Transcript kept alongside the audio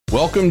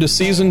Welcome to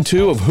Season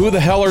 2 of Who the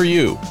Hell Are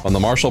You on the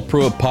Marshall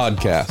Pruitt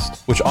Podcast,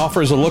 which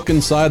offers a look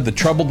inside the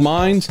troubled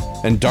minds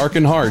and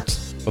darkened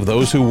hearts of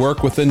those who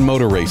work within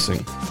motor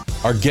racing.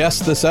 Our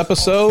guest this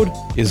episode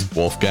is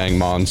Wolfgang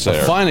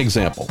Monsehr, a fine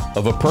example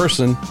of a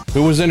person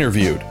who was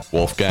interviewed.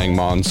 Wolfgang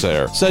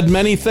Monsehr said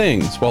many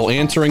things while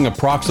answering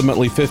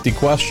approximately 50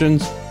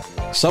 questions,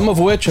 some of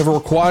which have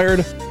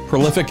required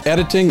prolific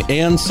editing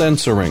and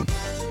censoring.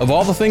 Of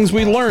all the things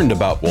we learned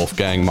about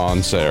Wolfgang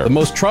Monsehr, the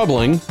most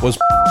troubling was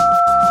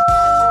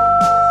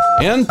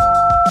and,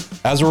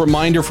 as a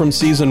reminder from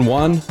Season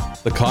 1,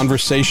 the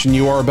conversation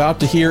you are about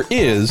to hear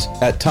is,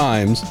 at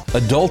times,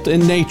 adult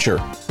in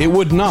nature. It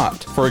would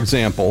not, for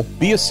example,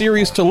 be a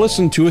series to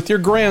listen to with your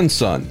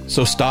grandson,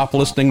 so stop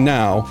listening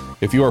now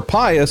if you are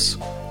pious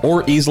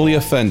or easily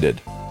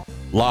offended.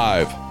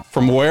 Live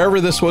from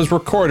wherever this was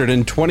recorded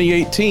in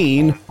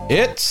 2018,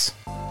 it's...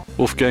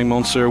 Wolfgang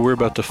Monsehr, we're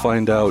about to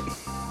find out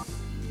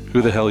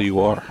who the hell you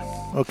are.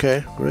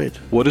 Okay, great.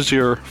 What is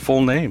your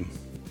full name?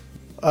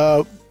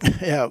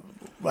 Yeah,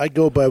 I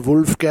go by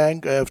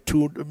Wolfgang. I have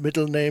two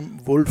middle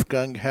names,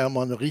 Wolfgang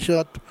Hermann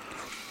Richard,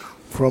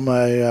 from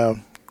my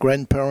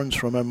grandparents,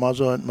 from my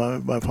mother and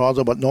my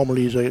father, but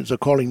normally the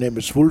calling name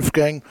is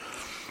Wolfgang.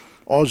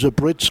 Or the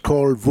Brits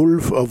call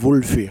Wolf or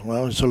Wolfie.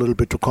 Well, it's a little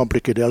bit too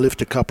complicated. I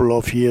lived a couple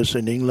of years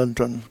in England,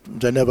 and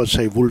they never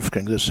say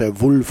Wolfgang. They say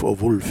Wolf or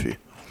Wolfie.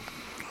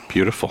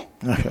 Beautiful.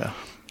 Okay.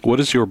 What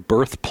is your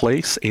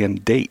birthplace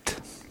and date?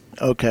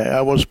 Okay,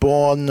 I was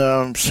born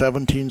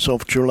 17th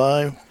of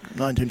July,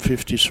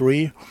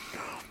 1953,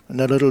 in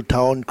a little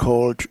town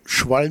called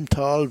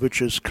Schwalmtal,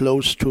 which is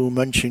close to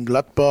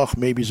Mönchengladbach.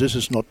 Maybe this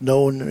is not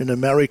known in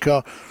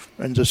America.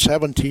 In the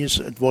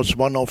 70s, it was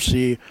one of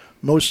the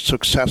most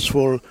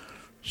successful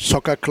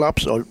soccer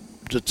clubs, or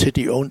the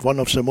city owned one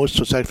of the most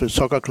successful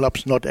soccer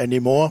clubs, not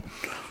anymore.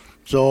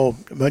 So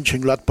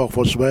Mönchengladbach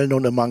was well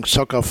known among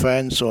soccer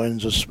fans or in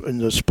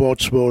the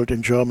sports world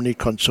in Germany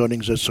concerning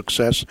the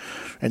success.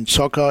 In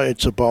soccer,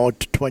 it's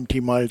about 20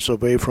 miles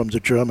away from the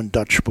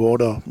German-Dutch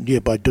border,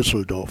 nearby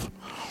Düsseldorf.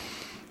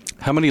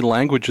 How many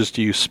languages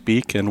do you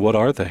speak, and what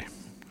are they?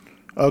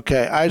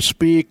 Okay, I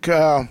speak,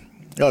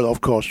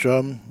 of course,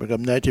 German, because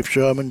I'm native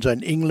German,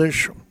 then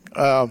English,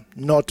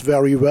 not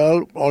very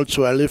well.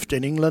 Also, I lived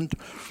in England.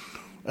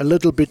 A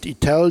little bit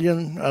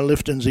Italian. I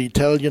lived in the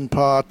Italian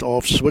part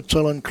of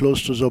Switzerland,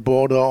 close to the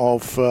border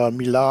of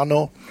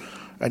Milano,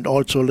 and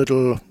also a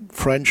little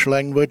French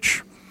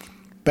language,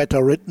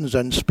 better written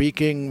than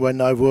speaking.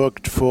 When I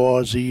worked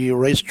for the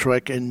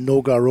racetrack in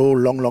Nogaro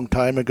long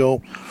time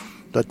ago,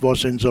 that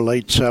was in the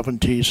late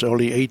 70s,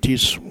 early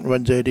 80s,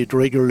 when they did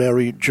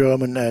regularly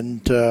German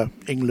and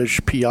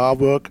English PR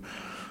work.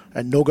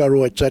 And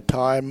Nogaro at that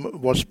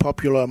time was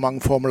popular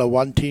among Formula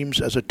One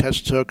teams as a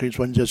test circuit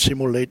when they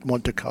simulate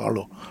Monte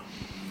Carlo.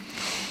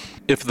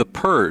 If the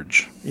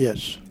purge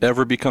yes.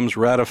 ever becomes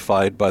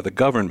ratified by the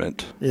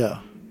government,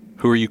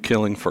 who are you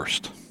killing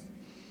first?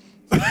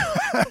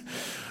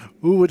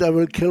 Who would I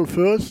will kill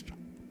first?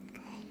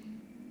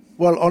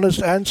 Well,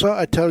 honest answer,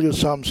 I tell you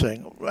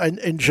something.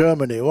 In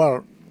Germany,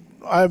 well,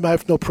 I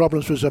have no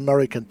problems with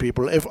American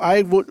people. If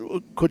I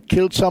could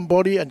kill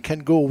somebody and can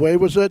go away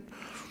with it,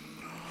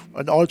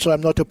 and also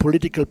I'm not a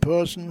political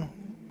person,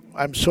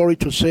 I'm sorry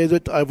to say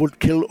that I would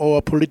kill our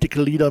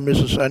political leader,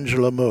 Mrs.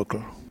 Angela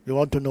Merkel. You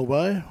want to know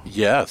why?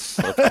 Yes,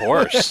 of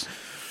course.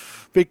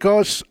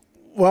 Because,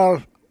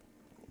 well,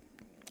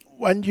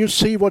 when you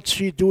see what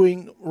she's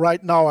doing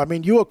right now, I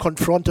mean, you are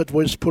confronted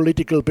with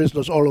political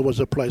business all over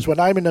the place. When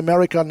I'm in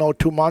America now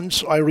 2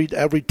 months, I read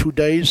every 2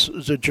 days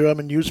the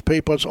German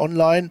newspapers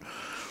online.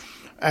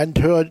 And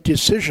her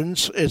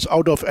decisions is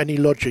out of any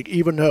logic.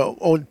 Even her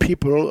own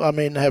people, I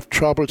mean, have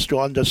troubles to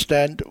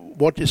understand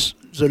what is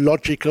the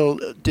logical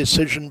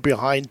decision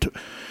behind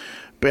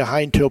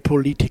her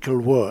political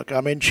work.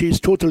 I mean,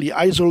 she's totally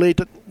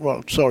isolated.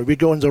 Well, sorry, we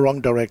go in the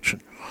wrong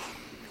direction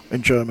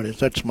in Germany.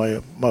 That's my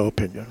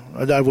opinion.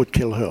 And I would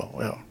kill her,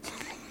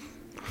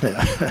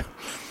 yeah.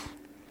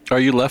 Are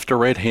you left or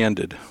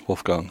right-handed,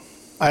 Wolfgang?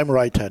 I'm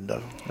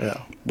right-hander,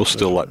 yeah. We'll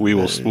still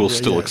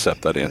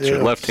accept that answer.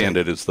 Yeah,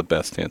 Left-handed is the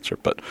best answer,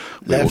 but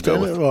we will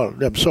go with. Well,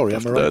 I'm sorry,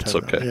 I'm a right-hander. That's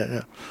okay.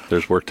 Yeah.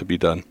 There's work to be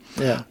done.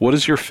 Yeah. What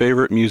is your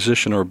favorite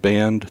musician or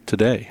band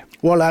today?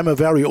 Well, I'm a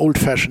very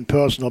old-fashioned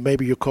person, or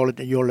maybe you call it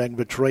in your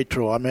language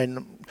retro. I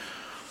mean,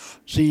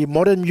 the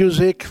modern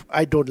music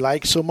I don't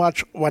like so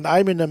much. When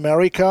I'm in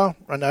America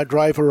and I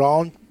drive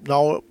around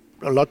now,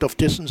 a lot of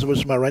distance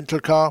with my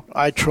rental car,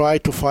 I try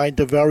to find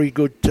a very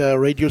good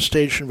radio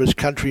station with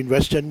country and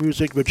western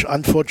music, which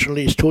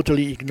unfortunately is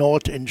totally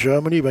ignored in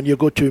Germany. When you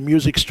go to a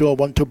music store,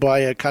 want to buy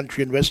a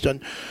country and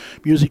western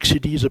music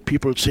CD, the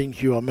people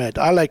think you are mad.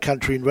 I like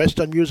country and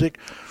western music,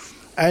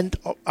 and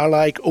I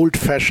like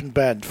old-fashioned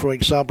band. For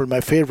example,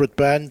 my favorite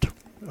band,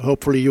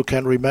 hopefully you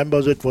can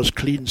remember it, was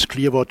Creedence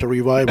Clearwater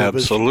Revival.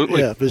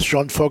 Absolutely. With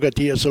John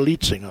Fogerty as a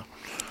lead singer.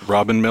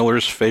 Robin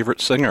Miller's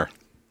favorite singer.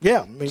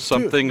 Yeah, me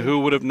Something too. Who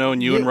would have known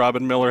you and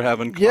Robin Miller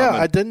have in common? Yeah,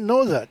 I didn't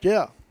know that,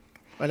 yeah.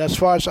 And as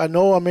far as I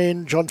know, I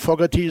mean, John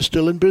Fogerty is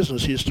still in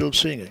business. He's still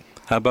singing.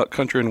 How about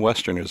country and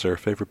western? Is there a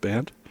favorite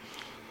band?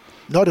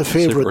 Not a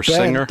favorite or band.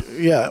 singer?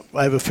 Yeah,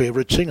 I have a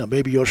favorite singer.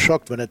 Maybe you're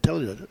shocked when I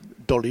tell you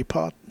Dolly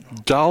Parton.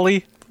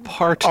 Dolly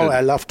Parton. Oh,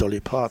 I love Dolly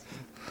Parton.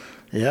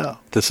 Yeah.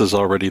 This is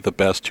already the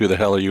best Who the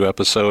Hell Are You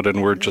episode,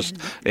 and we're just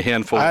a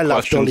handful of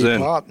questions in. I love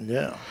Dolly Parton,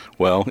 yeah.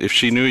 Well, if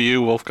she knew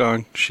you,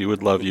 Wolfgang, she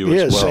would love you as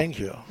well. Yes, thank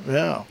you.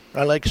 Yeah,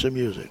 I like the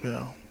music,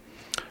 yeah.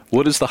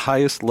 What is the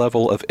highest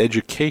level of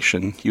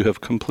education you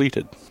have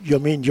completed? You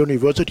mean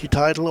university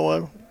title,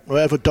 or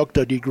I have a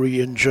doctor degree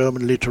in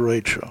German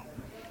literature.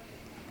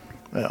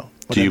 Yeah,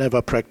 but I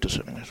never practiced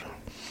it.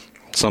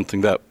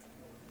 Something that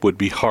would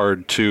be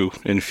hard to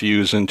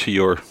infuse into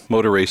your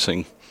motor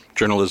racing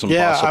journalism,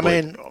 possibly.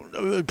 I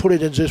mean, put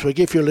it in this way,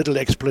 give you a little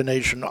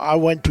explanation. I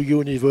went to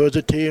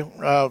university.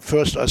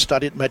 First, I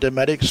studied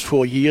mathematics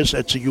 4 years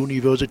at the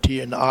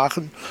university in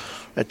Aachen,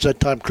 at that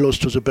time close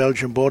to the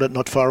Belgian border,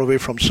 not far away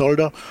from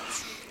Solda,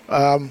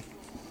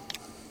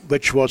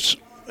 which was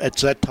at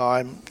that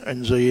time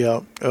in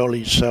the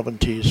early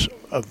 70s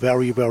a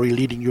very, very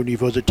leading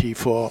university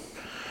for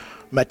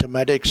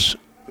mathematics,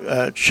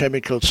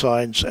 chemical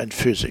science and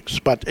physics.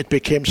 But it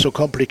became so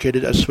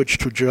complicated I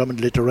switched to German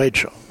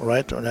literature,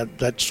 right? And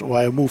that's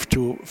why I moved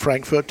to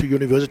Frankfurt, to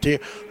university.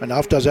 And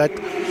after that,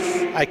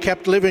 I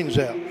kept living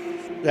there.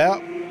 Yeah,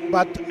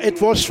 but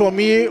it was for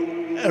me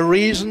a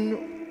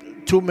reason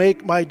to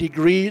make my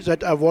degree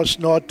that it was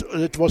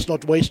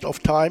not waste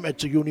of time at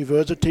the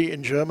university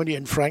in Germany,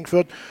 in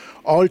Frankfurt.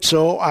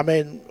 Also, I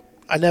mean,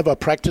 I never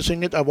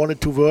practicing it. I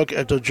wanted to work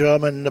at a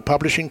German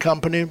publishing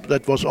company.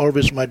 That was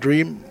always my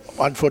dream.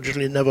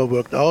 Unfortunately, it never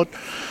worked out.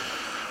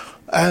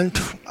 And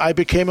I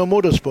became a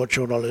motorsport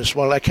journalist.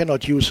 Well, I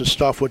cannot use the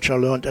stuff which I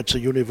learned at the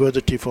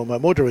university for my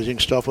motor racing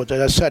stuff. But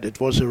as I said, it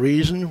was a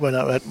reason when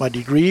I had my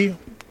degree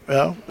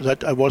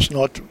that I was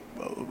not,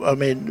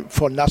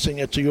 for nothing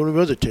at the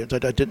university,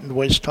 that I didn't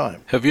waste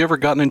time. Have you ever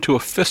gotten into a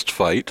fist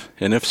fight?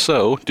 And if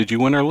so, did you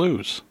win or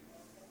lose?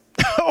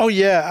 Oh,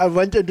 yeah, I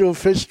went into a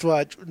fist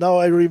fight. Now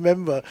I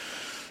remember.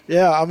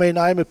 Yeah, I mean,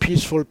 I'm a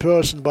peaceful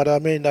person, but I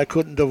mean, I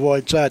couldn't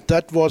avoid that.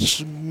 That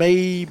was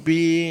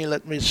maybe,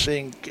 let me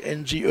think,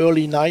 in the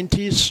early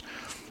 90s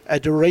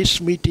at a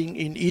race meeting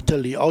in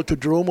Italy,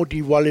 Autodromo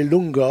di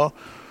Vallelunga,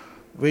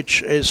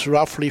 which is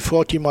roughly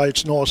 40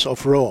 miles north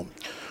of Rome.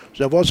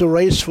 There was a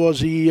race for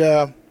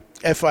the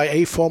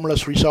FIA Formula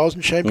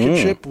 3000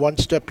 Championship, one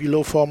step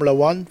below Formula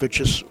 1, which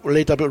is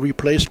later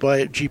replaced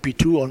by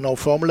GP2 or now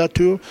Formula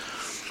 2.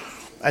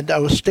 And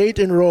I stayed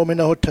in Rome in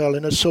a hotel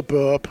in a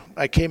suburb.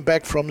 I came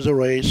back from the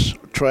race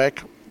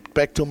track,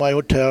 back to my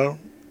hotel,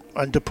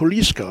 and the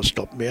police car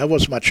stopped me. I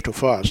was much too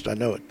fast, I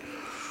know it.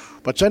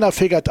 But then I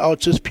figured out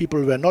these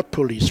people were not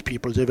police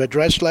people. They were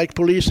dressed like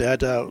police. They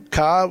had a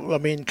car,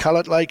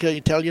 colored like an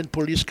Italian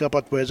police car,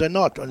 but were they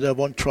not? And they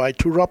tried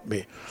to rob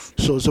me.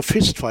 So the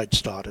fist fight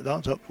started.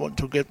 They want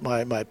to get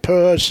my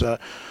purse,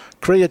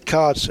 credit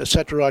cards,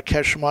 etc.,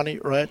 cash money,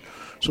 right?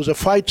 So the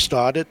fight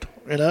started,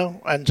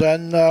 and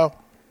then...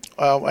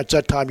 at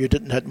that time, you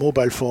didn't have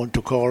mobile phone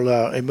to call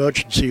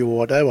emergency or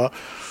whatever.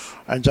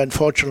 And then,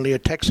 fortunately, a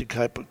taxi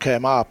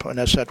came up, and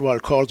I said, well,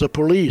 call the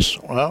police.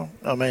 Well,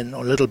 a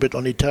little bit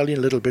on Italian,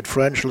 a little bit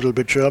French, a little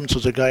bit German, so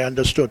the guy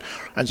understood.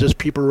 And these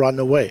people ran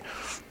away,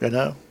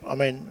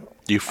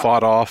 You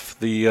fought off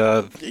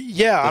the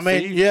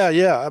thieves?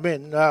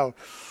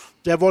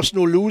 There was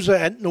no loser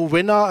and no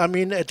winner.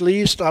 At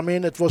least,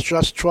 it was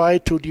just try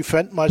to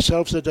defend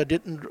myself that I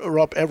didn't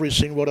rob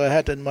everything what I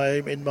had in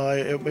my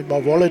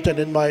wallet and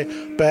in my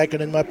bag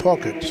and in my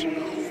pockets.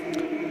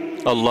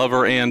 A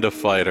lover and a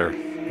fighter.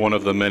 One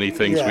of the many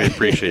things we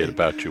appreciate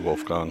about you,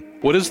 Wolfgang.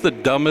 What is the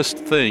dumbest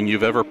thing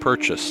you've ever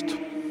purchased?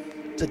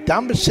 The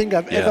dumbest thing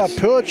I've ever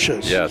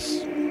purchased?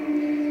 Yes.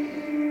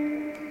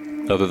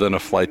 Other than a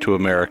flight to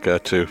America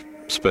to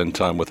spend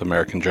time with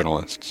American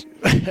journalists.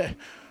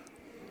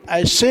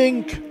 I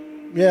think,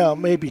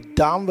 maybe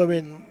dumb.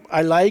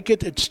 I like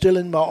it. It's still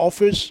in my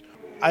office.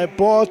 I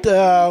bought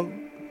a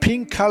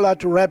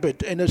pink-colored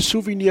rabbit in a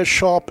souvenir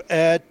shop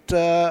at,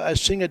 I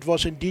think it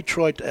was in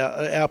Detroit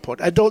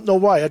airport. I don't know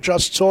why. I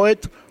just saw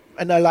it,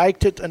 and I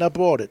liked it, and I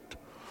bought it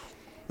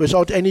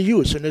without any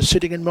use, and it's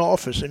sitting in my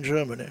office in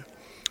Germany.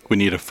 We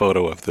need a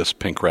photo of this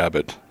pink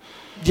rabbit.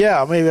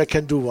 Yeah, maybe I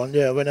can do one,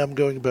 when I'm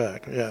going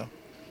back,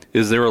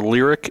 Is there a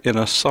lyric in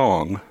a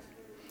song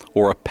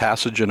or a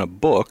passage in a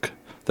book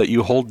that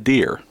you hold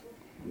dear?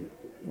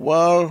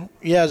 Well,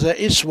 there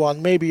is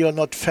one. Maybe you're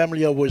not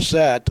familiar with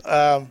that.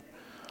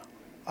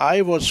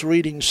 I was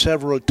reading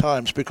several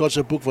times, because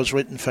the book was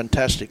written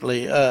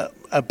fantastically,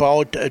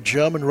 about a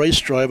German race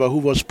driver who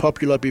was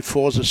popular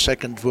before the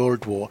Second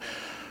World War,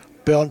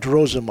 Bernd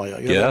Rosemeyer.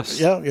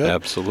 Yes,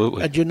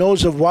 absolutely. And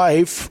the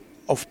wife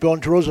of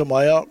Bernd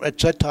Rosemeyer, at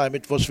that time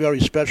it was very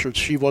special.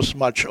 She was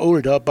much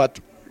older, but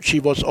she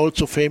was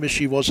also famous.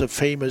 She was a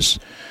famous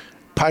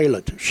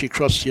pilot. She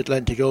crossed the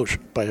Atlantic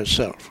Ocean by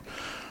herself.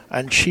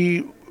 And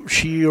she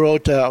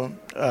wrote a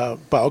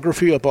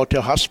biography about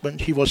her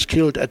husband. He was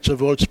killed at the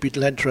world speed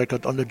land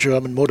record on the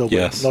German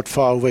motorway, not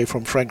far away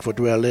from Frankfurt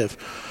where I live.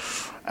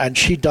 And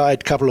she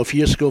died a couple of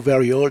years ago,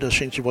 very old. I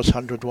think she was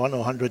 101 or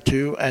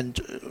 102. And,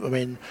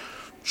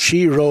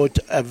 She wrote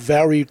a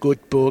very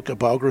good book, a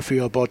biography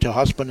about her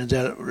husband, and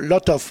there are a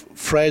lot of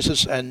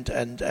phrases and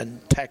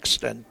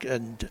text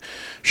and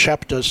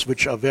chapters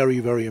which are very,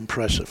 very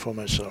impressive for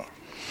myself.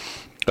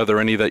 Are there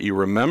any that you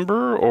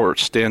remember or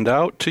stand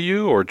out to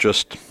you, or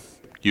just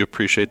you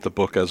appreciate the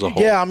book as a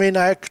whole? Yeah, I mean,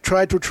 I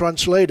try to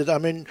translate it. I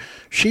mean,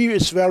 she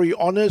is very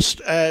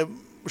honest. I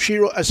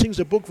think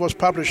the book was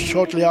published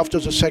shortly after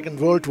the Second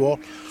World War,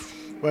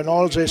 when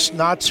all this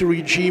Nazi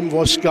regime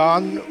was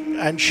gone,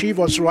 and she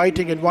was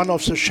writing in one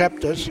of the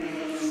chapters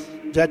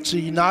that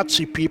the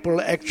Nazi people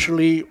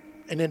actually,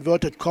 in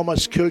inverted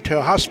commas, killed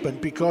her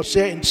husband because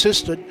they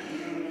insisted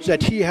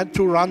that he had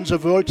to run the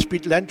world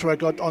speed land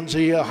record on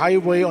the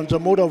highway, on the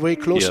motorway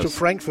close to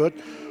Frankfurt.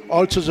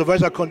 Also, the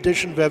weather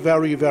conditions were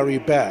very, very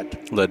bad.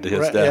 Led to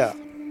his death.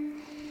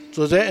 Yeah.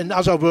 So they, in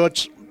other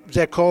words,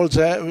 she called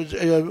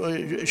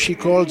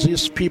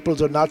these people,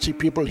 the Nazi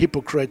people,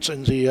 hypocrites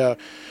in the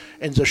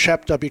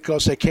chapter,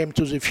 because they came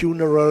to the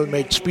funeral,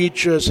 made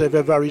speeches, they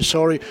were very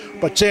sorry,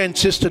 but they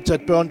insisted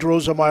that Bernd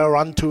Rosemeyer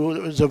run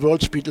to the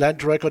world speed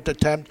land record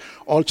attempt.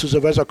 Also,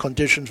 the weather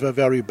conditions were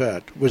very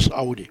bad with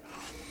Audi.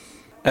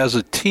 As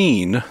a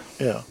teen,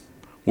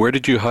 where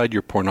did you hide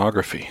your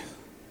pornography?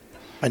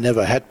 I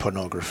never had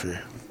pornography,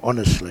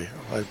 honestly,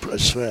 I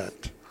swear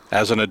it.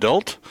 As an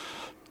adult?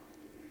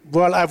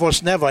 Well, I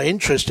was never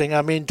interested.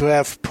 I mean, to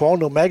have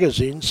porno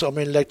magazines, I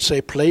mean, let's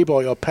say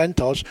Playboy or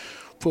Penthouse,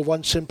 for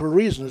one simple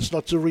reason. It's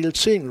not the real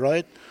thing,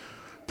 right?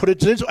 Put it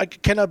this way,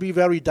 can I be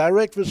very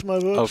direct with my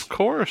words? Of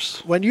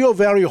course. When you're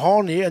very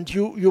horny and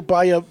you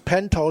buy a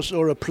Penthouse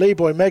or a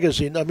Playboy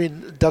magazine, I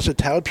mean, does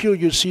it help you?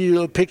 You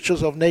see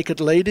pictures of naked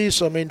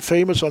ladies, I mean,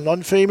 famous or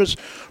non-famous,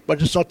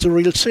 but it's not the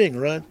real thing,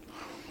 right?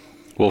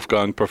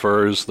 Wolfgang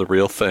prefers the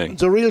real thing.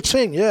 The real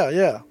thing,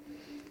 yeah.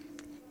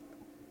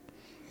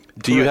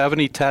 Do you have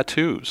any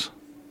tattoos?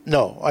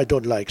 No, I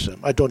don't like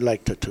them. I don't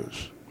like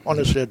tattoos.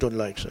 Honestly, I don't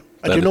like them.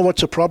 And you know what's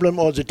the problem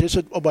or the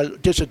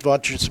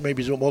disadvantage is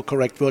maybe the more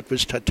correct word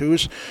with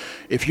tattoos.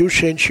 If you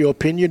change your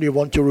opinion, you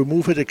want to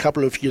remove it a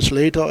couple of years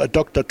later, a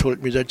doctor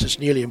told me that it's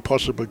nearly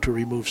impossible to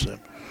remove them.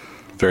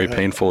 Very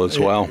painful as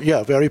well.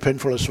 Yeah, very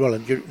painful as well,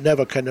 and you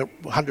never can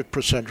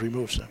 100%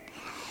 remove them.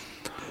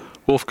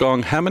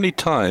 Wolfgang, how many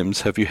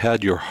times have you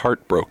had your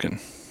heart broken?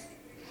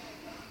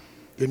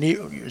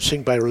 You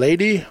think by a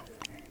lady?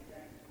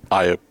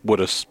 I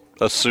would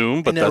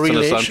assume, but that's an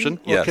assumption.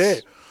 Yes.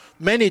 Okay.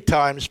 Many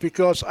times,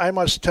 because I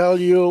must tell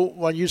you,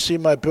 when you see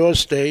my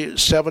birthday,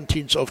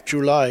 17th of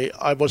July,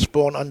 I was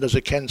born under the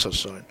cancer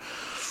sign.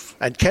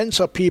 And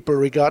cancer people,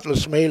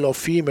 regardless male or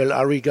female,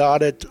 are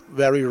regarded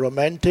very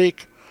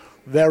romantic,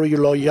 very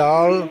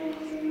loyal,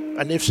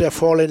 and if they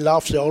fall in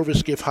love, they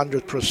always give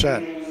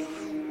 100%.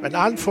 And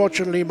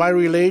unfortunately, my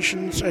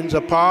relations in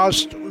the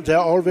past, they're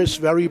always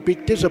very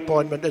big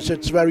disappointment, as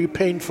it's very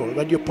painful.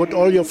 When you put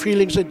all your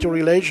feelings into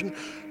relation,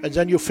 and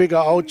then you figure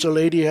out the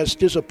lady has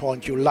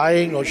disappointed you,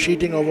 lying or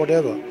cheating or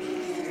whatever.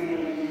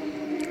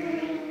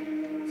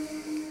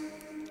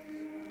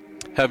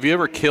 Have you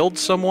ever killed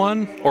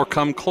someone or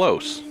come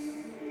close?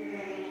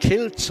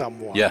 Killed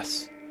someone?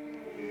 Yes.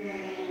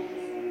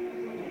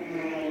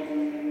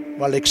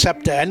 Well,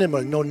 except the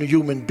animal, no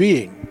human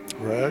being,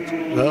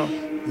 right? Well,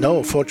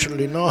 no,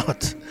 fortunately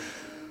not.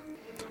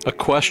 A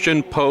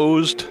question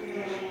posed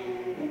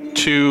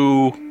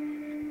to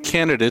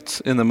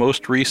candidates in the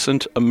most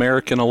recent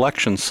American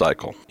election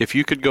cycle. If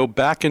you could go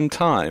back in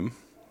time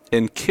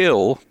and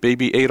kill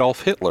baby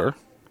Adolf Hitler,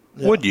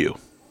 would you?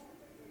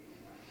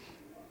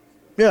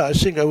 Yeah, I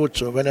think I would.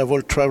 So when I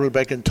will travel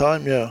back in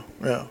time, yeah.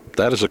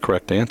 That is a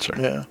correct answer.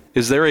 Yeah.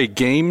 Is there a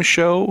game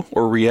show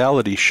or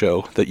reality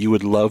show that you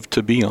would love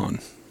to be on?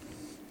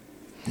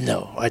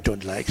 No, I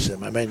don't like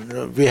them. I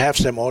mean, we have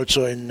them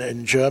also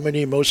in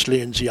Germany,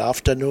 mostly in the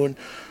afternoon.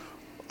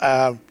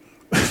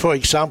 For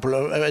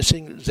example, I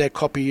think they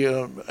copy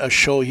a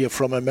show here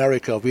from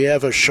America. We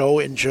have a show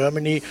in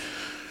Germany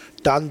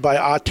done by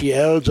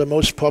RTL, the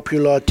most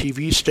popular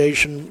TV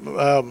station,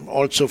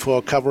 also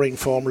for covering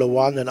Formula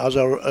One and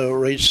other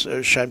race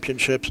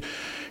championships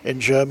in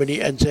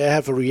Germany. And they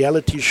have a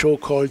reality show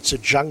called The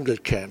Jungle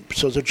Camp.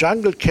 So the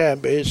Jungle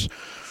Camp is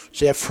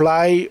they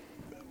fly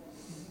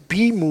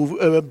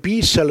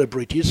B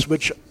celebrities,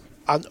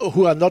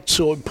 who are not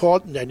so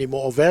important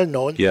anymore or well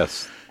known.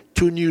 Yes.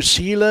 To New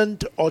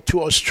Zealand or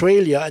to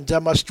Australia, and they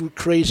must do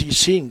crazy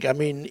things. I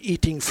mean,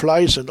 eating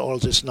flies and all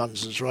this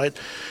nonsense, right?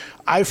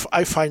 I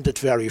find it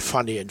very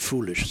funny and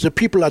foolish. The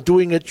people are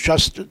doing it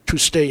just to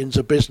stay in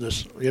the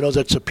business. You know,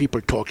 that's the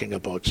people talking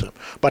about them.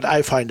 But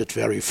I find it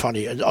very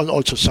funny and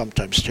also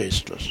sometimes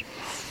tasteless.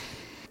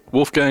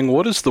 Wolfgang,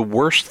 what is the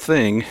worst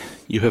thing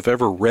you have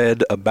ever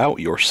read about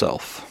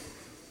yourself?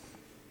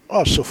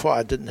 Oh, so far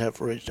I didn't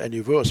have read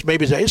any worse.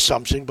 Maybe there is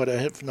something, but I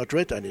have not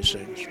read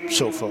anything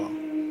so far.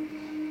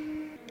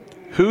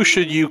 Who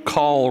should you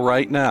call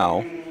right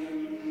now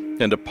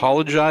and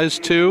apologize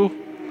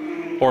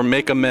to or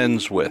make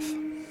amends with?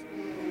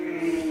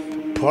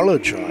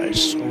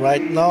 Apologize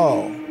right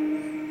now?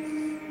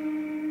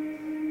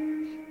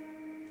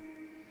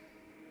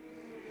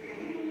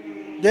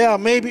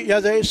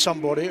 There is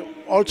somebody.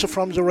 also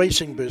from the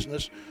racing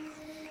business.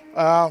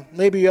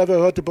 Maybe you ever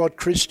heard about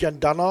Christian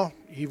Danner.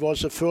 He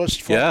was the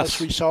first Formula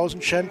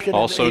 3000 champion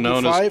also in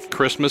 85. known as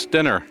Christmas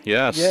Dinner.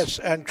 Yes,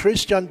 and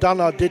Christian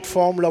Danner did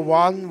Formula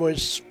One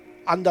with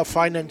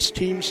under-financed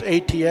teams,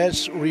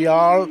 ATS,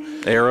 Real.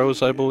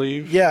 Arrows, I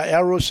believe. Yeah,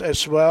 Arrows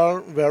as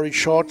well, very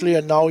shortly.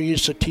 And now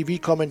he's a TV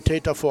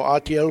commentator for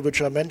RTL,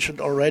 which I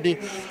mentioned already.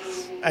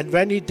 And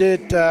when he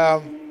did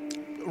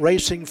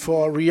racing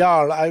for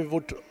Real, I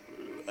would,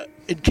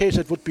 in case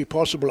it would be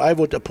possible, I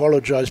would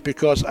apologize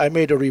because I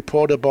made a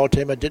report about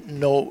him. I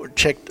didn't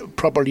check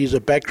properly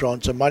the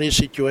background, the money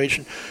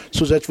situation.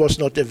 So that was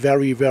not a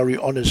very, very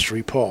honest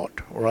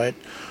report, right?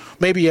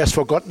 Maybe he has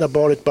forgotten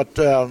about it, but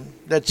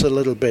that's a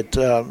little bit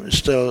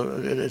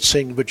still a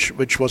thing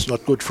which was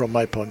not good from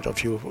my point of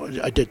view.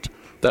 I did.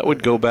 That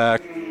would go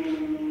back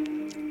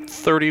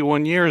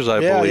 31 years, I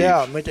believe.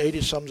 Yeah,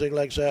 mid-80s, something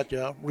like that,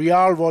 yeah.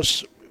 Real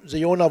was,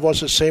 the owner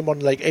was the same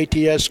one like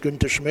ATS,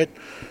 Günther Schmidt.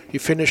 He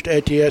finished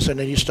ATS and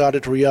then he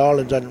started Real,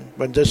 and then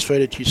when this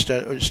faded, he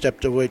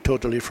stepped away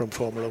totally from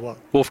Formula One.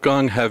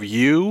 Wolfgang, have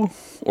you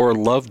or a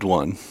loved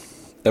one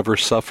ever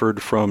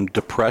suffered from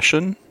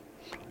depression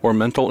or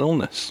mental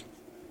illness?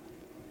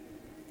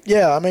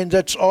 Yeah, I mean,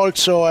 that's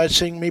also, I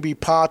think, maybe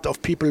part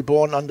of people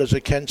born under the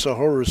Cancer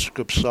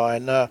horoscope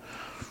sign.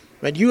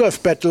 When you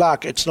have bad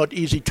luck, it's not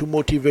easy to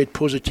motivate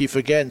positive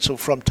again. So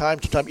from time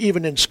to time,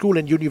 even in school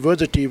and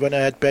university, when I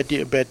had bad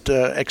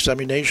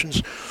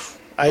examinations,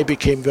 I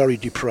became very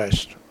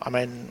depressed. I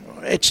mean,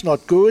 it's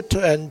not good,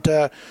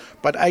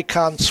 but I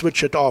can't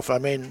switch it off. I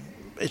mean,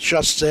 it's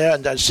just there,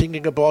 and I'm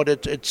thinking about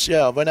it. It's,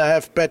 when I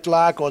have bad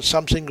luck or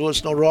something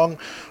goes no wrong,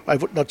 I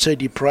would not say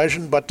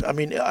depression, but I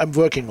mean, I'm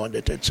working on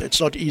it.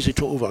 It's not easy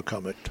to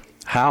overcome it.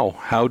 How?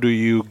 How do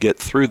you get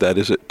through that?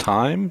 Is it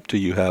time? Do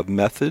you have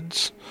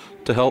methods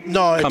to help come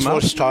out? No, it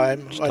was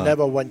time. I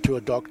never went to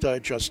a doctor.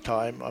 It's just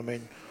time. I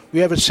mean, we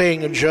have a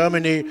saying in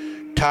Germany,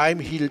 time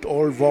healed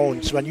all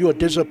wounds. When you are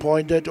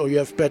disappointed or you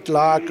have bad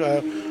luck,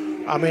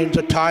 I mean,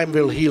 the time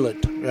will heal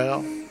it. You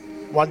know?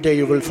 One day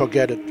you will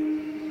forget it.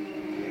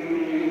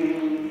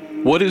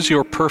 What is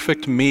your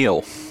perfect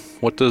meal?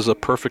 What does a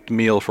perfect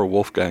meal for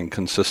Wolfgang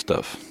consist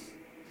of?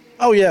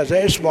 Oh, yeah,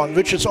 there is one,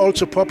 which is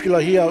also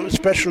popular here,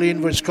 especially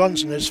in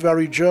Wisconsin. It's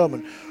very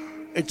German.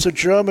 It's a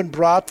German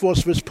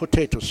bratwurst with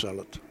potato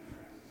salad.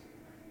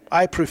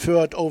 I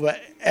prefer it over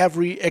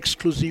every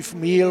exclusive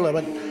meal. I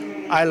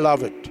mean, I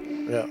love it.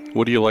 Yeah.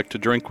 What do you like to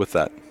drink with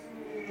that?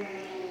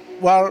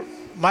 Well,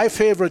 my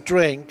favorite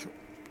drink,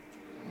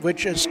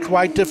 which is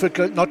quite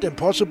difficult, not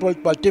impossible,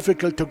 but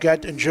difficult to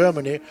get in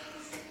Germany,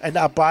 and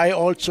I buy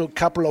also a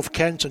couple of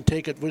cans and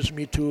take it with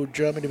me to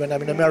Germany when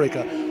I'm in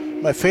America.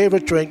 My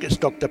favorite drink is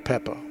Dr.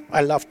 Pepper.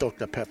 I love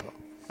Dr. Pepper.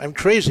 I'm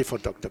crazy for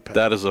Dr. Pepper.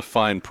 That is a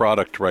fine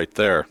product right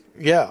there.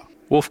 Yeah.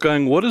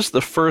 Wolfgang, what is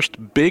the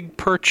first big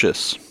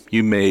purchase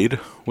you made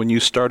when you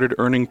started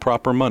earning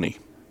proper money?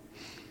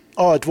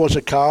 Oh, it was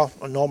a car,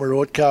 a normal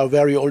road car, a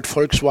very old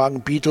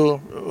Volkswagen Beetle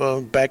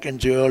back in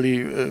the early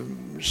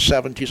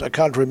 70s. I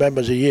can't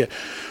remember the year.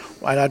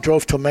 And I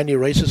drove to many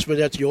races with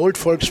that. The old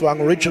Volkswagen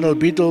original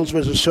Beetles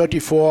with a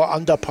 34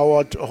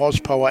 underpowered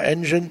horsepower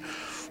engine.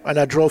 And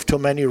I drove to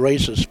many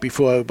races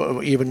before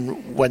I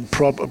even went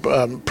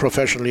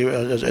professionally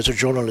as a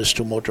journalist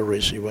to motor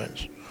race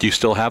events. Do you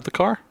still have the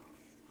car?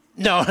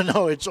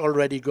 No, it's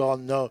already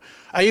gone, no.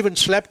 I even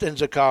slept in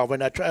the car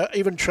when I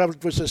even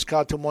traveled with this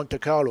car to Monte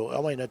Carlo.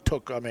 I mean, it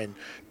took,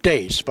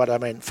 days,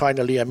 but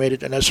finally I made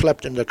it and I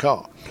slept in the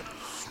car.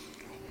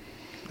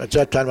 At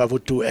that time, I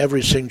would do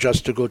everything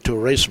just to go to a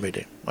race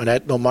meeting. And I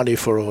had no money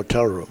for a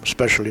hotel room,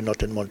 especially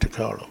not in Monte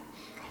Carlo.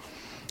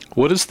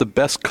 What is the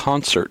best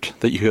concert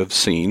that you have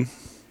seen,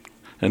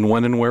 and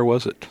when and where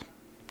was it?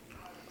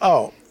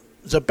 Oh,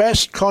 the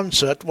best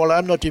concert, well,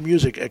 I'm not a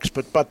music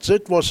expert, but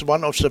it was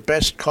one of the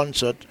best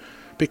concerts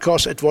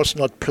because it was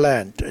not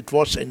planned. It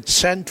was in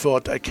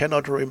Zandvoort, I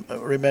cannot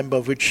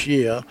remember which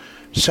year,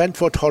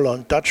 Zandvoort,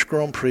 Holland, Dutch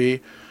Grand Prix,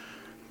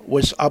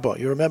 with ABBA.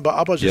 You remember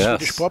ABBA, the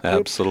Swedish pop group?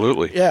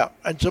 Absolutely. Yeah,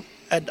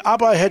 and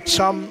ABBA had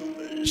some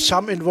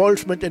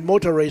involvement in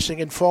motor racing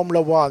in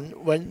Formula One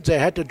when they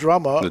had a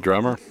drummer. The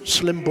drummer?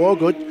 Slim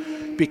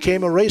Borgut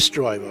became a race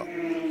driver.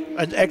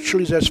 And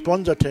actually they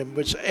sponsored him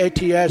with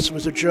ATS,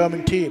 with a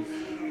German team.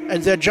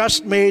 And they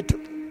just made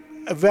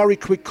a very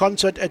quick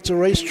concert at the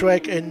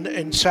racetrack in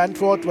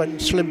Zandvoort when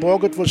Slim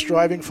Borgut was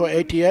driving for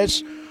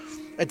ATS.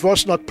 It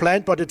was not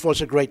planned, but it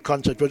was a great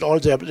concert with all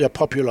their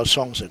popular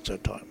songs at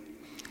that time.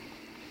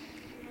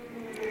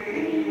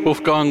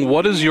 Wolfgang,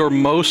 what is your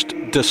most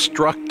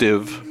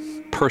destructive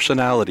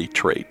personality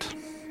trait?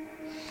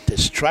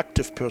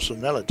 Destructive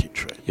personality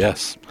trait?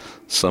 Yes.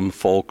 Some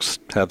folks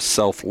have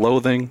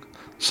self-loathing.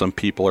 Some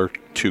people are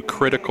too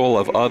critical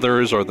of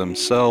others or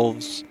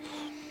themselves.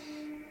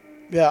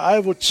 Yeah, I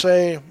would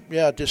say,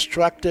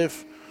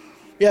 destructive.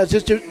 Yeah,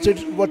 this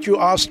what you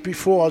asked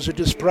before, the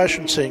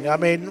depression thing. I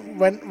mean,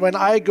 when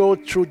I go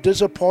through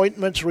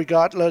disappointments,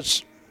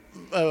 regardless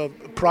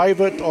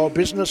private or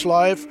business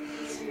life,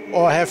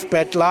 or have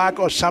bad luck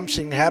or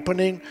something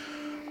happening,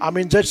 I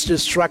mean, that's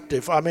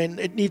destructive. I mean,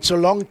 it needs a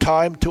long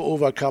time to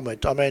overcome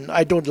it. I mean,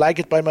 I don't like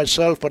it by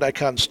myself, but I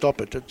can't stop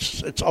it.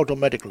 It's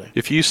automatically.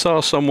 If you saw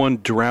someone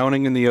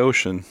drowning in the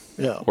ocean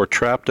or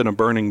trapped in a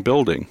burning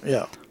building,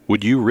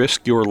 would you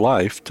risk your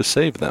life to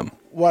save them?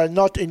 Well,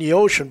 not in the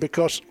ocean,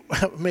 because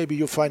maybe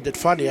you find it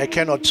funny. I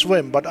cannot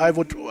swim, but I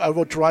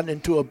would run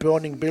into a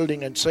burning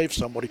building and save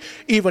somebody.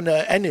 Even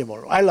an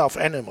animal. I love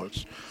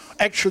animals.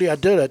 Actually, I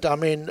did it. I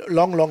mean,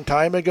 long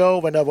time ago,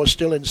 when I was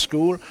still in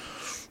school,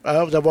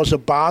 there was a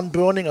barn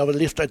burning. I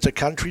lived at the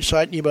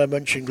countryside nearby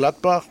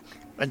Mönchengladbach,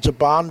 and the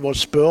barn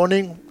was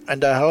burning,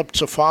 and I helped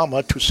the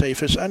farmer to save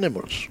his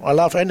animals. I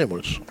love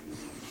animals.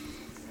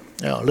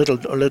 Yeah,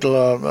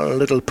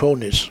 little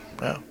ponies.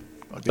 Yeah,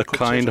 a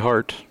kind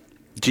heart.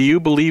 Do you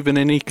believe in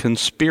any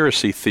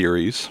conspiracy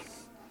theories?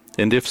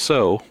 And if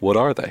so, what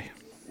are they?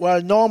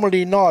 Well,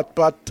 normally not,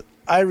 but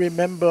I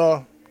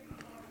remember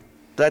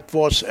that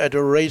was at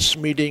a race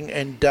meeting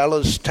in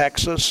Dallas,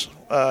 Texas,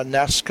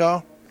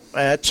 NASCAR.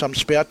 I had some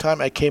spare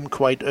time. I came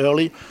quite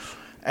early,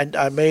 and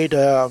I made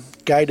a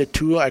guided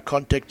tour. I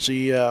contacted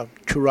the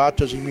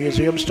curator, the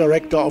museum's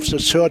director of the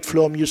third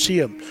floor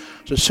museum.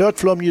 The third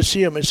floor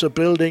museum is a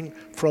building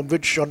from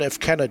which John F.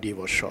 Kennedy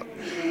was shot.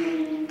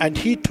 And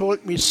he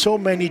told me so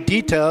many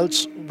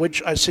details,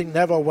 which I think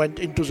never went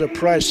into the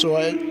press. So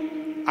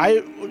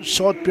I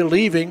thought,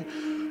 believing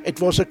it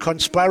was a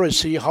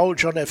conspiracy how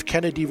John F.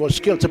 Kennedy was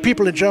killed. The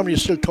people in Germany are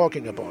still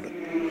talking about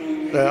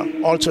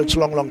it. Also, it's a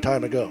long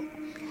time ago.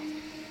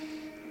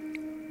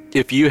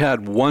 If you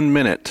had 1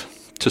 minute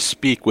to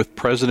speak with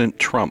President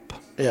Trump,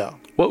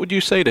 what would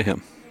you say to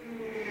him?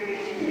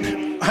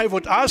 I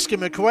would ask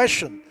him a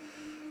question.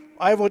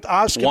 I would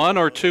ask him... One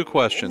or two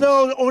questions?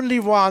 No, only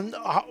one.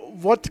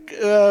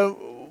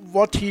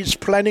 What he's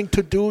planning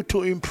to do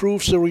to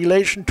improve the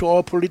relation to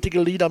our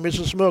political leader,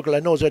 Mrs. Merkel. I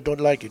know they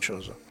don't like each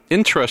other.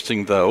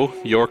 Interesting, though,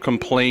 your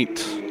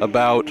complaint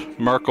about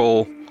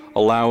Merkel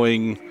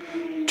allowing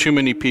too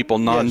many people,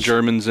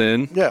 non-Germans,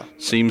 in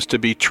seems to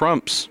be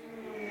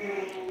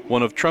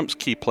one of Trump's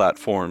key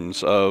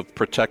platforms of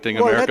protecting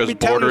America's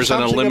borders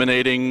and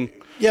eliminating...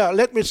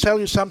 let me tell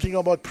you something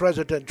about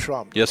President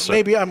Trump. Yes, sir.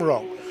 Maybe I'm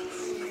wrong.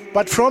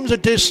 But from the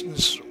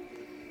distance,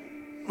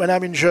 when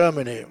I'm in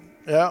Germany,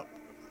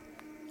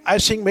 I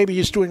think maybe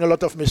he's doing a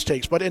lot of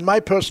mistakes. But in my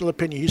personal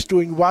opinion, he's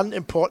doing one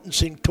important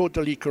thing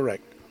totally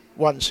correct.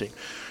 One thing.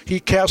 He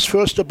cares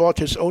first about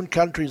his own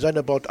country, then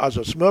about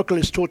others. Merkel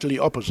is totally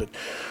opposite.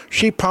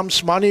 She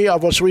pumps money. I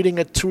was reading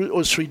it 2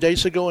 or 3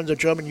 days ago in the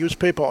German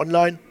newspaper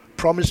online.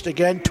 Promised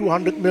again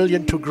 200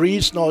 million to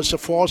Greece. Now it's the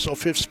fourth or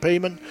fifth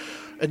payment.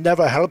 It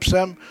never helps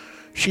them.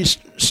 She's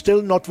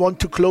still not want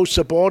to close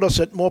the borders,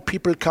 that more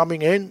people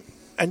coming in.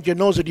 And you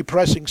know, the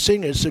depressing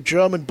thing is the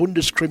German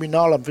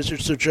Bundeskriminalamt, which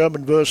is the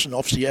German version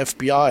of the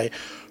FBI,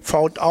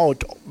 found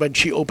out when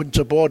she opened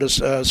the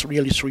borders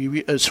really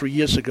 3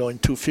 years ago in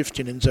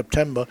 2015 in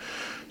September,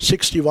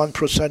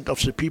 61%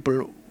 of the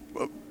people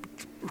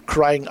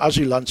crying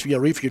asylants via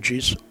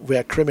refugees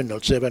were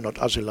criminals. They were not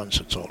asylants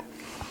at all.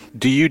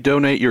 Do you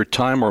donate your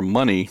time or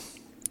money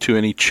to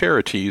any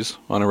charities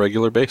on a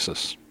regular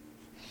basis?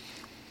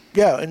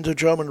 Yeah, in the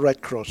German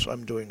Red Cross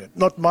I'm doing it.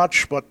 Not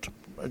much, but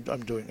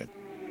I'm doing it.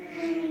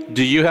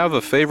 Do you have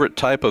a favorite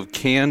type of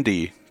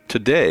candy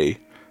today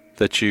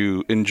that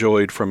you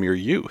enjoyed from your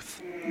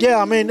youth? Yeah,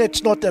 I mean,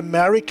 it's not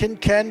American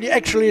candy.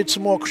 Actually, it's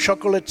more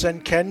chocolate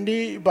than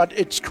candy, but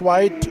it's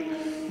quite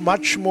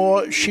much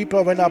more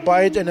cheaper when I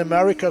buy it in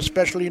America,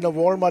 especially in a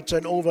Walmart,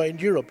 than over in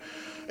Europe.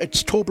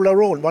 It's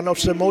Toblerone, one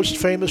of the most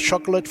famous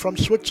chocolate from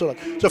Switzerland.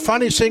 The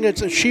funny thing,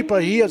 it's cheaper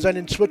here than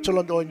in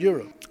Switzerland or in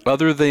Europe.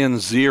 Other than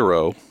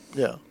zero,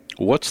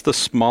 what's the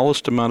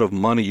smallest amount of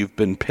money you've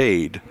been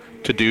paid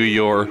to do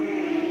your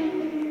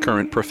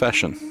current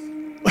profession?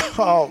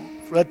 Oh,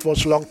 that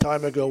was a long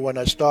time ago when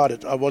I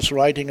started. I was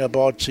writing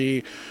about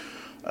the,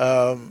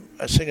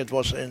 I think it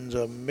was in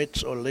the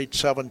mid or late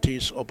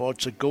 70s, about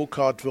the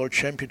go-kart World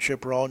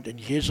Championship round in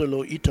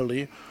Jesolo,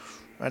 Italy.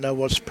 And I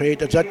was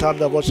paid. At that time,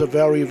 there was a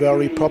very,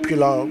 very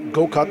popular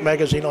go-kart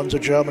magazine on the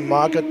German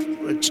market.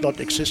 It's not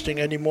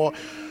existing anymore.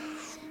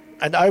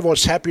 And I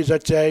was happy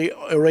that they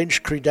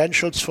arranged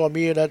credentials for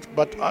me.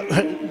 But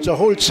the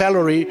whole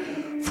salary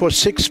for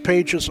 6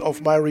 pages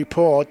of my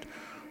report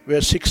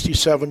were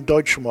 67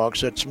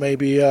 Deutschmarks. That's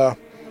maybe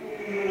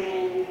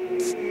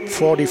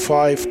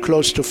 45,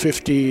 close to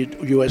 50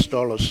 US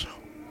dollars.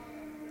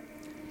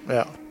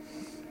 Yeah.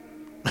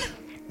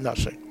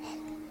 Nothing.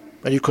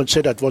 And you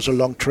consider it was a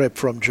long trip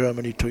from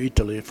Germany to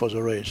Italy for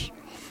the race.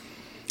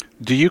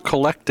 Do you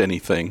collect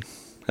anything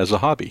as a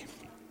hobby?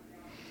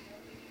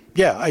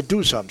 Yeah, I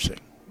do something.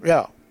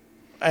 Yeah.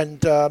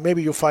 And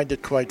maybe you find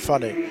it quite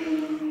funny.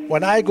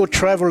 When I go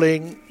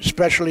traveling,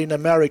 especially in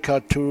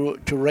America, to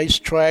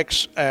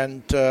racetracks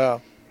and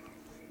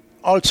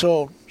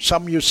also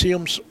some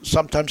museums,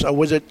 sometimes I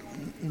visit,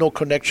 no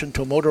connection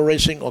to motor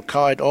racing or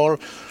car at all,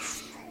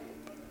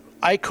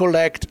 I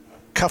collect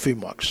coffee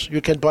mugs. You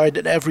can buy it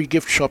in every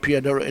gift shop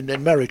here in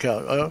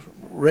America.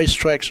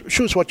 Racetracks,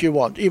 choose what you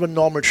want. Even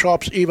normal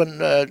shops, even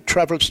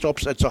travel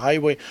stops at the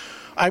highway.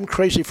 I'm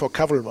crazy for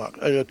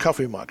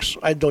coffee mugs.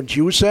 I don't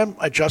use them.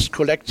 I just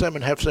collect them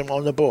and have them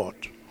on the board.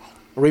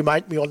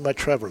 Remind me on my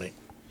traveling,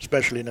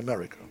 especially in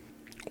America.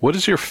 What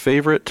is your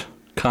favorite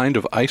kind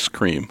of ice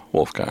cream,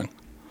 Wolfgang?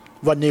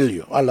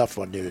 Vanilla. I love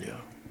vanilla.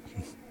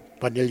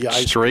 Vanilla ice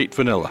cream. Straight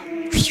vanilla.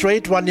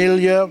 Straight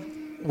vanilla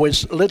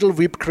with little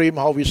whipped cream,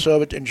 how we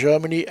serve it in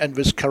Germany, and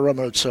with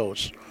caramel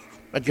sauce.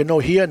 And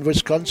here in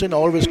Wisconsin, I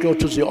always go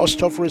to the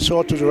Osthoff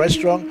Resort, to the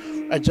restaurant,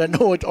 and they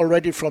know it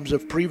already from the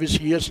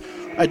previous years.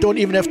 I don't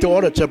even have to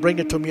order it. They bring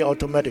it to me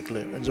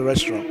automatically in the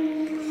restaurant.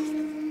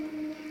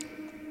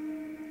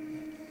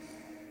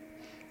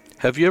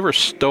 Have you ever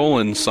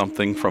stolen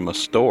something from a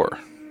store?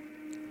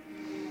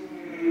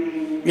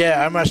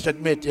 Yeah, I must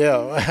admit,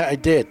 I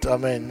did. I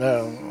mean,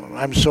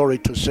 I'm sorry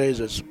to say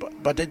this,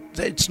 but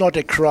it's not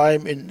a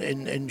crime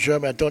in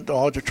German. I don't know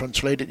how to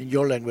translate it in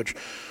your language.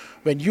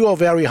 When you are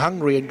very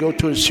hungry and go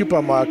to a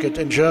supermarket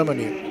in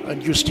Germany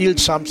and you steal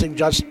something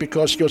just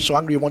because you're so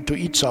hungry you want to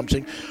eat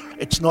something,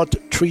 it's not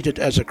treated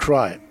as a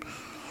crime.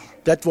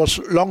 That was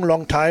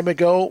long time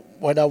ago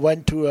when I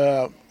went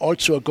to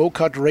also a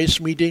go-kart race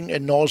meeting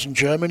in northern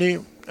Germany,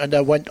 and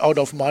I went out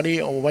of money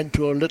or went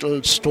to a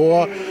little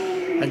store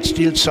and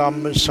steal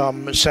some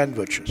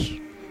sandwiches.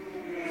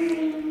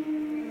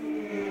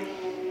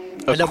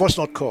 And I was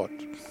not caught.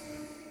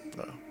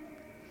 No.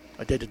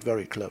 I did it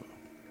very clever.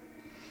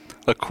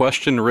 A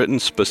question written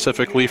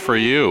specifically for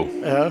you.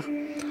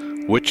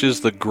 Which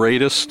is the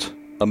greatest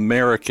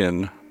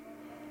American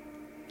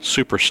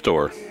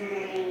superstore?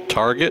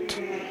 Target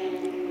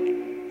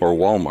or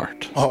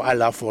Walmart? Oh, I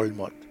love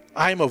Walmart.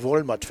 I'm a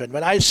Walmart fan.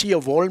 When I see a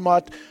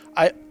Walmart,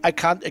 I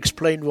can't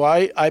explain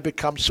why I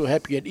become so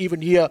happy. And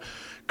even here,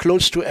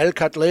 close to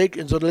Elkhart Lake,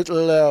 in the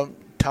little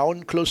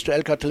town close to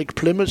Elkhart Lake,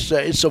 Plymouth,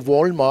 there is a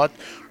Walmart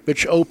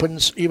which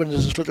opens even in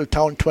this little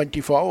town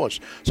 24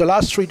 hours. The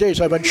last 3 days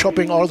I went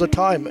shopping all the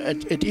time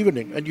at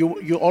evening, and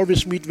you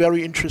always meet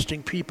very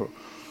interesting people.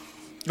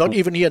 Not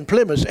even here in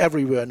Plymouth,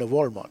 everywhere in a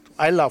Walmart.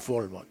 I love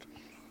Walmart.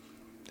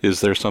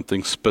 Is there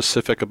something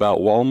specific about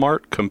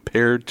Walmart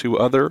compared to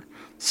other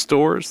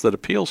stores that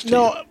appeals to you?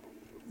 No,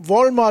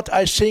 Walmart,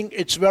 I think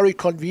it's very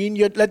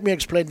convenient. Let me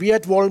explain. We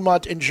had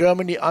Walmart in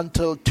Germany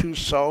until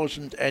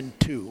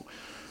 2002,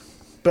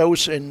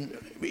 both in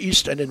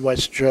East and in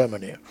West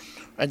Germany.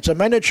 And the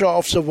manager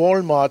of the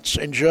Walmarts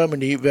in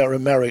Germany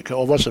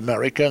was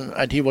American,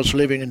 and he was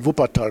living in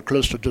Wuppertal,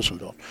 close to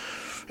Düsseldorf.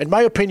 In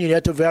my opinion, he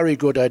had a very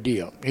good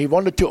idea. He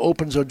wanted to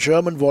open the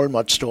German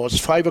Walmart stores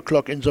 5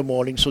 o'clock in the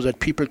morning so that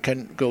people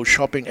can go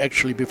shopping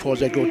actually before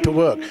they go to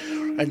work.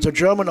 And the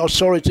German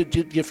authorities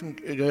did give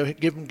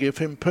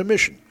him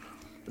permission.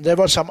 There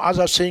were some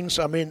other things,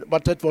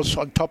 but that was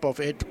on top of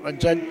it. And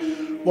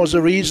then was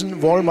the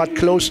reason Walmart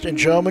closed in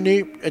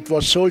Germany. It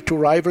was sold to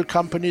rival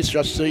companies,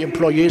 just the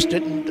employees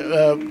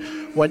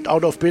went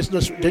out of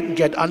business, didn't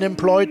get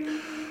unemployed.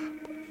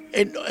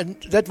 And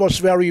that was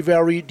very,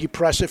 very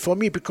depressive for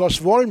me, because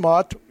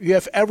Walmart, you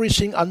have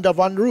everything under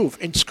one roof.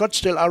 In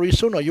Scottsdale,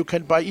 Arizona, you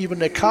can buy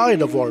even a car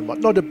in a Walmart.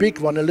 Not a big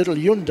one, a little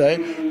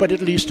Hyundai, but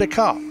at least a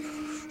car.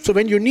 So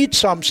when you need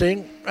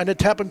something, and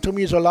it happened to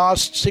me the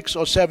last 6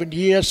 or 7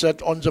 years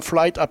that on the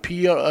flight up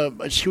here,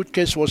 a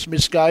suitcase was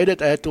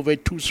misguided. I had to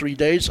wait 2-3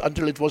 days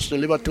until it was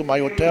delivered to my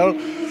hotel.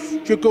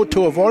 You go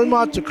to a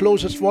Walmart, the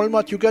closest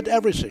Walmart, you get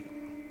everything.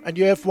 And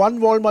you have one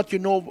Walmart, you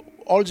know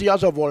all the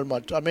other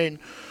Walmart. I mean,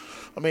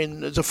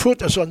 the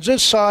food is on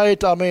this side,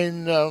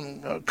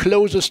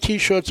 clothes,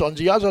 T-shirts on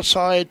the other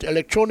side,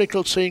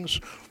 electronical things,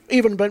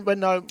 even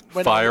when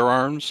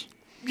Firearms?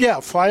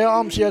 Yeah,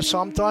 firearms, yes,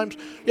 sometimes.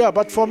 Yeah,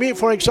 but for me,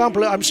 for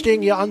example, I'm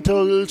staying here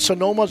until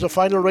Sonoma, the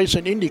final race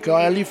in IndyCar.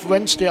 I leave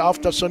Wednesday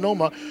after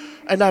Sonoma,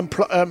 and I'm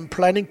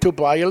planning to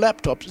buy a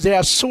laptop. They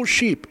are so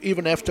cheap,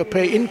 even have to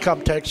pay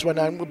income tax when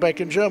I'm back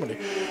in Germany.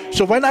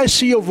 So when I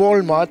see a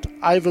Walmart,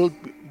 I will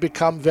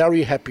become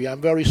very happy.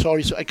 I'm very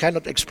sorry, so I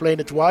cannot explain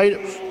it why.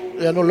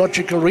 There's no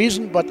logical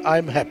reason, but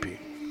I'm happy.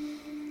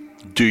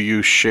 Do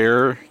you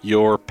share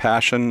your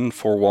passion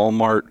for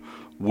Walmart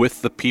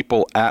with the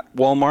people at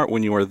Walmart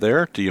when you are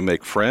there? Do you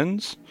make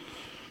friends?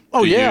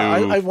 Oh,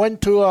 I went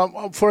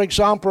to, for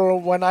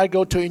example, when I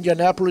go to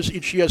Indianapolis,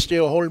 each year I stay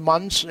a whole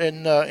month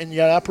in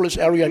Indianapolis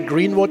area in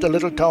Greenwood, a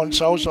little town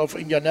south of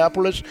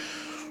Indianapolis.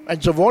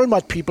 And the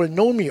Walmart people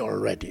know me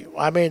already.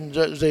 I mean,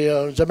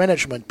 the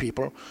management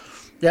people.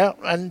 Yeah,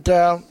 and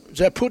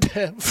they put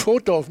a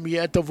photo of me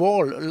at the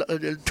wall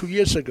 2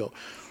 years ago,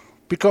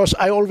 because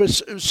I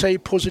always say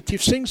positive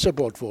things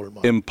about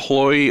Walmart.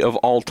 Employee of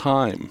all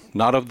time,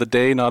 not of the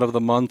day, not of the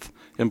month.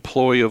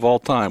 Employee of all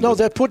time. No,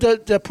 they put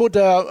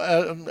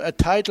a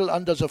title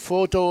under the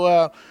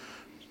photo,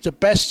 the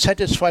best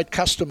satisfied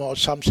customer or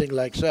something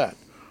like that.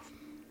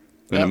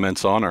 An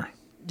immense honor.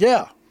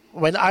 Yeah.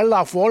 When I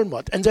love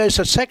Walmart, and there's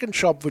a second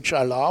shop which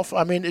I love.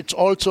 I mean, it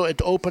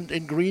opened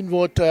in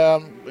Greenwood.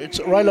 It's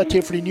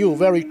relatively new,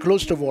 very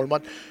close to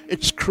Walmart.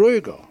 It's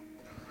Kroger.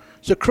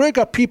 The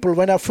Kroger people,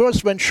 when I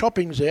first went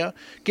shopping there,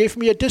 gave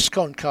me a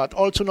discount card.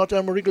 Also not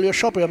a regular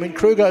shopper. I mean,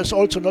 Kroger is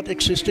also not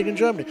existing in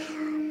Germany.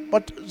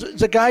 But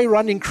the guy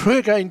running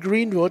Kroger in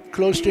Greenwood,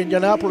 close to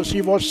Indianapolis,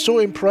 he was so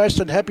impressed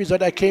and happy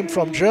that I came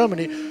from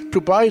Germany to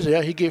buy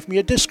there. He gave me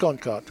a discount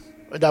card.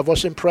 And I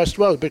was impressed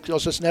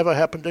because this never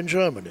happened in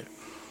Germany.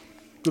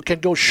 You can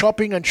go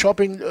shopping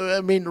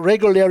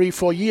regularly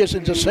for years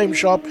in the same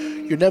shop.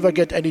 You never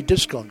get any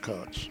discount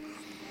cards.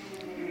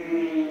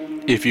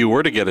 If you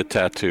were to get a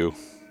tattoo,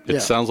 it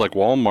sounds like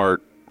Walmart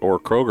or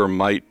Kroger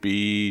might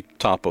be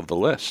top of the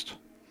list.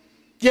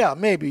 Yeah,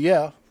 maybe,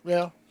 yeah.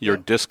 Your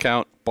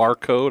discount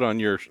barcode on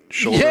your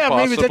shoulder, yeah,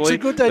 possibly? Maybe that's a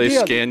good idea. They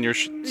scan your...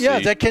 Yeah,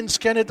 they can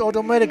scan it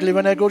automatically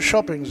when I go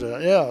shopping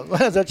there.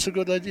 Yeah, that's a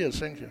good idea.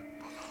 Thank you.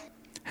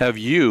 Have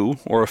you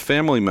or a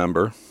family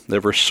member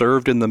ever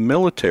served in the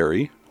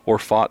military or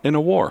fought in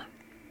a war?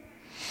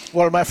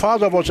 Well, my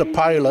father was a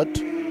pilot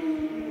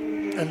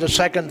in the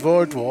Second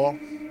World War.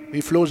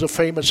 He flew the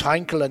famous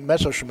Heinkel and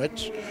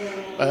Messerschmitts.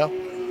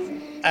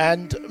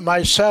 And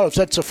myself,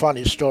 that's a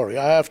funny story.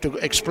 I have to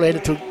explain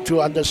it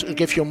to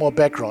give you more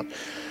background.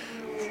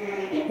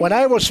 When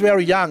I was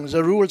very young,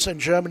 the rules in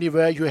Germany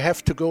were you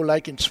have to go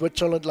like in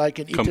Switzerland, like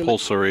in Italy.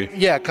 Compulsory.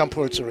 Yeah,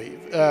 compulsory.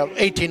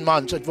 18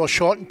 months. It was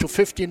shortened to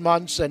 15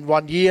 months and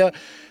 1 year.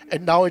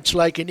 And now it's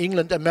like in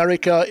England,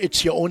 America,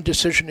 it's your own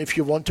decision if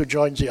you want to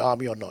join the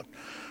army or not.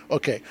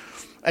 Okay.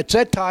 At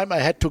that time, I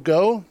had to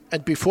go.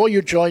 And before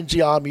you join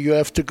the army, you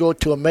have to go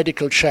to a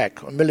medical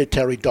check, a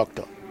military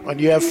doctor.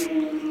 And you have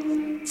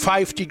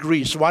 5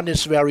 degrees. 1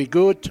 is very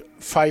good,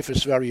 5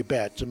 is very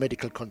bad, the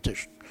medical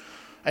condition.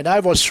 And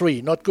I was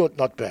 3, not good,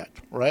 not bad,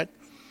 right?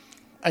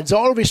 And they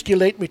always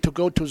delayed me to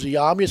go to the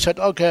army, said,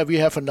 okay, we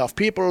have enough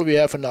people,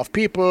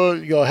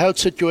 your health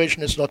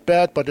situation is not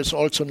bad, but it's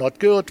also not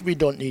good, we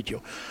don't need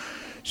you.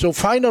 So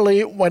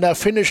finally, when I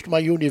finished my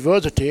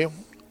university,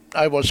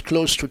 I was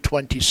close to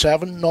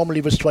 27. Normally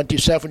with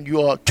 27,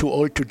 you are too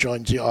old to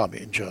join the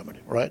army in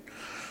Germany, right?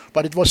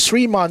 But it was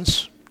 3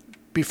 months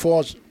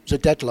before the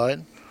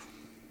deadline,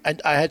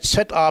 and I had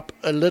set up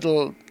a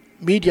little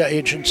media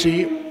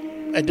agency,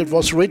 and it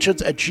was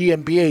registered at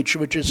GmbH,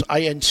 which is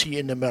INC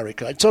in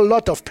America. It's a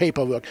lot of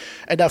paperwork.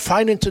 And I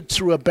financed it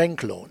through a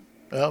bank loan,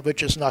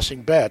 which is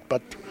nothing bad.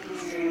 But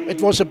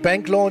it was a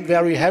bank loan,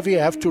 very heavy.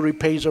 I have to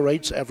repay the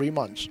rates every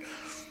month.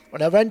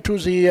 When I went to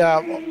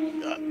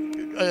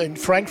in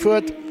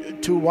Frankfurt,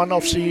 to one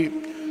of the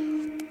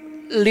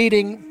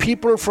leading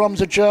people from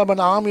the German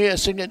army, I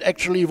think it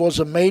actually was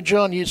a major,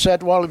 and he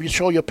said, well, if you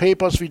show your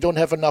papers, we don't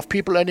have enough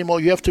people anymore,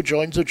 you have to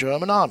join the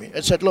German army. I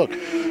said, look,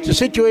 the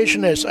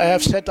situation is I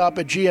have set up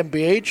a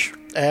GmbH,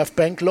 I have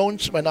bank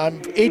loans. When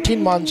I'm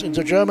 18 months in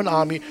the German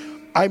army,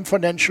 I'm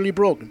financially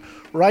broken.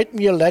 Write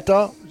me a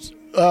letter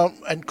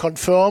and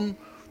confirm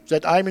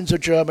that I'm in the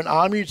German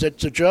army, that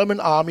the German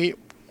army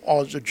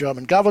or the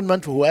German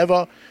government,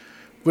 whoever,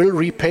 will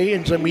repay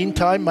in the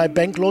meantime my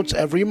bank loans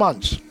every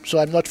month, so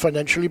I'm not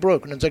financially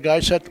broken. And the guy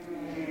said,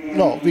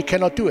 no, we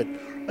cannot do it.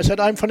 I said,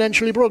 I'm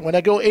financially broken. When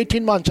I go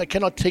 18 months, I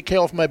cannot take care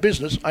of my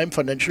business. I'm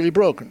financially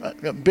broken,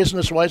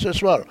 business-wise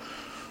as well.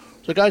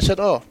 The guy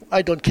said, oh,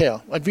 I don't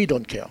care, and we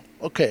don't care.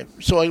 Okay,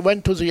 so I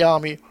went to the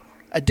army.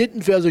 I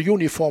didn't wear the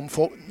uniform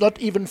not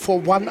even for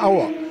 1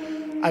 hour.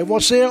 I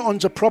was there on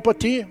the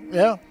property,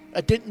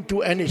 I didn't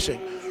do anything.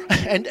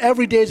 And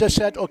every day they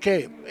said,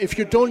 okay, if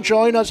you don't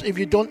join us, if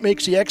you don't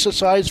make the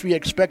exercise we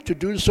expect to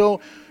do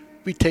so,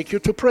 we take you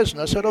to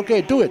prison. I said,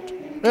 okay, do it.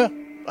 Yeah,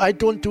 I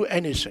don't do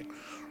anything.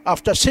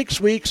 After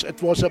 6 weeks,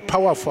 it was a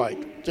power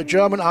fight. The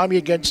German army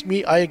against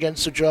me, I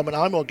against the German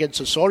army, or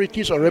against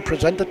authorities or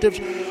representatives.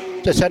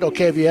 They said,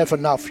 okay, we have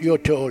enough. You're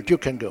too old. You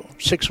can go.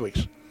 6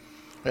 weeks.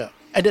 Yeah.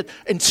 And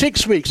in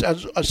 6 weeks,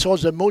 I saw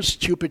the most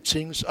stupid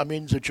things,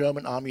 the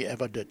German army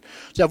ever did.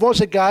 There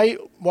was a guy,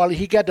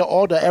 he got an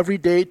order every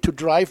day to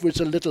drive with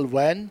a little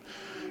van.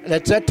 And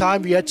at that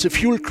time, we had the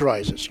fuel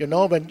crisis.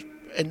 When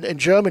in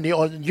Germany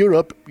or in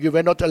Europe, you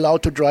were not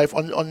allowed to drive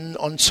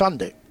on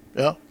Sunday,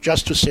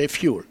 just to save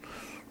fuel.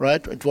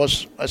 Right? It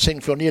was, I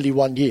think, for nearly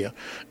 1 year.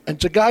 And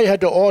the guy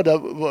had an order.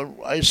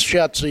 I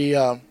shared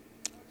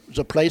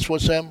the place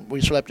with him.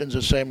 We slept in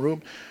the same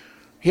room.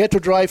 He had to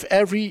drive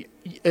every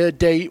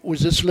day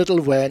with this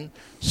little van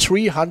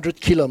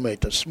 300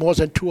 kilometers, more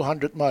than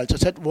 200 miles. I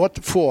said,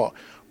 what for?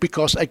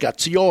 Because I got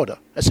the order.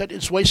 I said,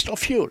 it's waste of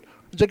fuel.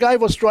 The guy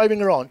was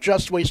driving around,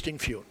 just wasting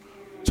fuel.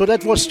 So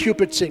that was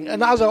stupid thing.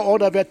 Another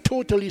order were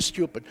totally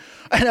stupid.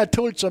 And I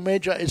told the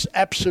major, it's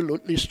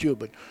absolutely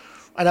stupid.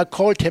 And I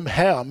called him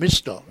Herr,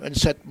 Mr., and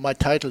said, my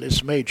title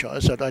is Major. I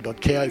said, I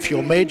don't care if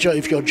you're Major,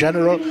 if you're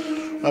General.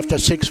 After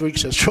 6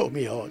 weeks, they throw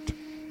me out.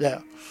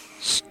 Yeah.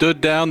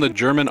 Stood down the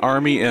German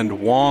army and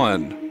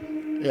won.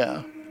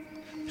 Yeah.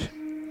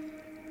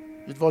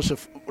 It was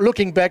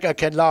looking back, I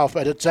can laugh,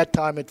 but at that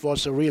time it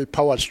was a real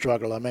power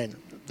struggle.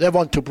 They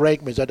want to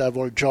break me that I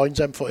will join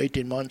them for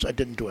 18 months. I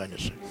didn't do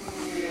anything.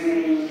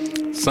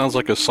 Sounds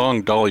like a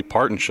song Dolly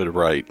Parton should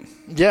write.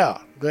 Yeah,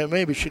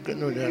 maybe she could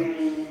do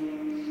that.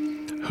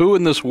 Who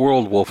in this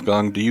world,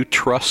 Wolfgang, do you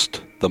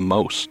trust the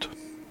most?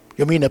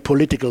 You mean a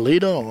political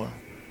leader? Or?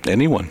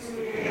 Anyone.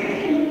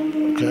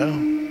 Okay.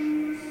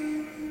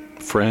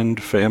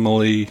 Friend,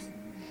 family.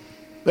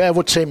 Well, I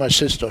would say my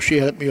sister. She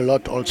helped me a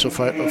lot also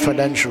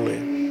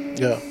financially.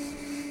 Yeah.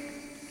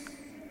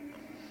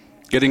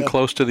 Getting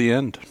close to the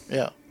end.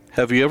 Yeah.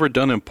 Have you ever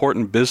done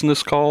important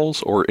business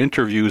calls or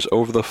interviews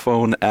over the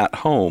phone at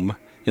home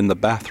in the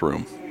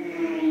bathroom?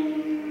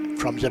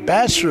 From the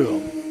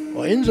bathroom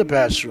or in the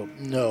bathroom?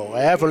 No.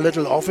 I have a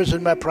little office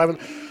in my private...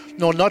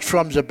 No, not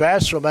from the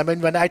bathroom. I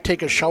mean, when I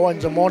take a shower in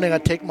the morning, I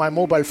take my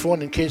mobile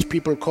phone in case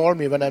people call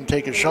me when I'm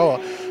taking a shower.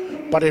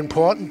 But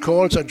important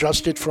calls are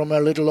just did from a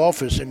little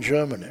office in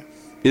Germany.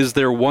 Is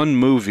there one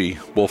movie,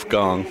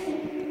 Wolfgang,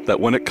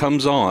 that when it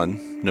comes on,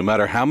 no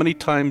matter how many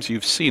times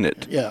you've seen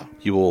it,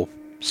 you will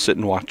sit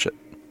and watch it?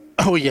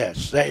 Oh,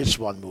 yes, there is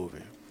one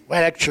movie.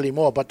 Well, actually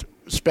more, but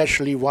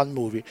especially one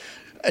movie.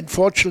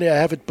 Unfortunately, I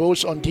have it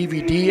both on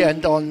DVD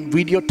and on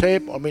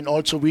videotape. I mean,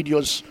 also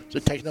videos, the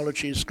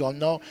technology is gone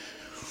now.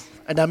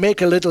 And I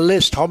make a little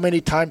list how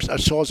many times I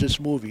saw this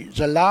movie.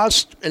 The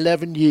last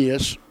 11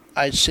 years,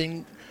 I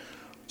think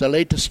the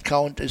latest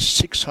count is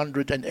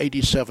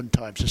 687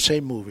 times, the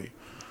same movie.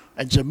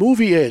 And the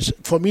movie is,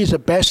 for me, the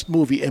best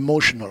movie,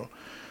 emotional.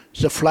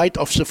 The Flight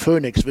of the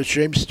Phoenix with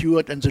James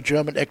Stewart and the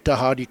German actor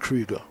Hardy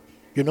Krüger.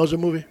 You know the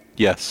movie?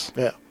 Yes.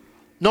 Yeah.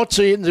 Not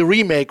the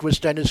remake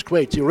with Dennis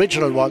Quaid, the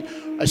original one,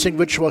 I think,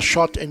 which was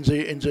shot in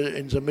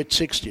the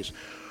mid-60s.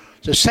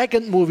 The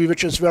second movie,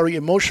 which is very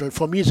emotional,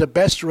 for me, the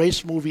best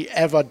race movie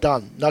ever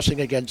done. Nothing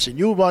against the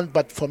new one,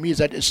 but for me,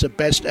 that is the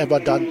best ever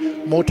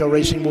done motor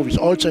racing movies.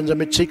 Also in the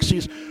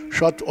mid-60s,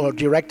 shot or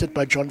directed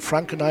by John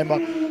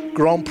Frankenheimer,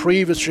 Grand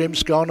Prix with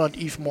James Garner and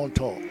Yves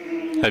Montand.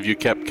 Have you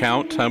kept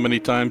count how many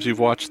times you've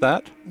watched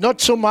that?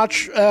 Not so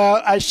much.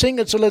 I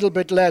think it's a little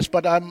bit less,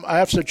 but I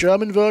have the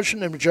German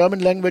version in the German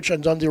language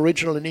and then the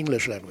original in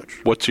English language.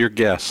 What's your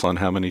guess on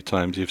how many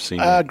times you've seen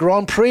it?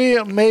 Grand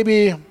Prix,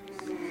 maybe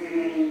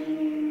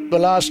the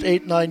last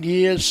 8-9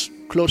 years,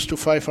 close to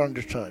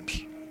 500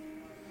 times.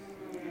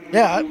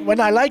 Yeah,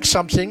 when I like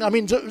something, I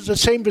mean, the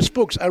same with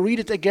books. I read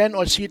it again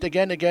or see it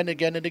again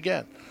and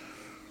again.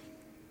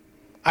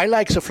 I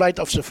like The Flight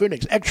of the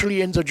Phoenix.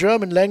 Actually, in the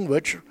German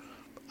language,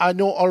 I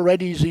know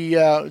already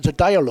the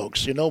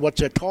dialogues, you know, what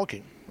they're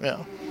talking.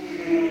 Yeah.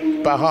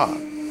 Baha.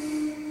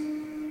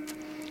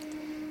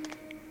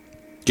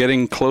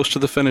 Getting close to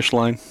the finish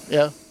line.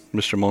 Yeah.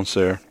 Mr.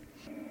 Monsehr.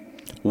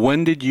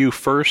 When did you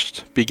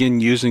first begin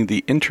using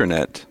the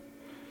internet,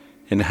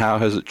 and how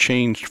has it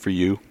changed for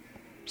you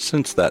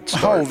since that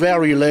start? Oh,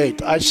 very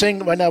late. I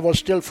think when I was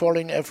still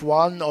following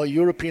F1 or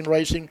European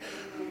racing,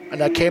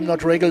 and I came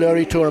not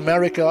regularly to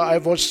America, I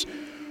was,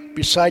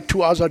 beside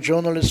two other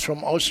journalists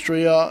from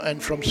Austria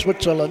and from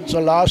Switzerland,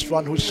 the last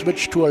one who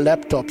switched to a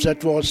laptop.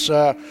 That was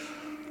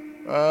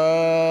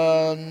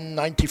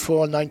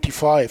 94,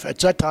 95. At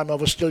that time, I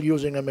was still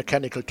using a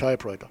mechanical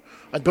typewriter.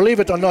 And believe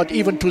it or not,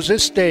 even to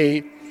this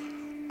day,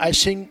 I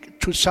think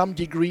to some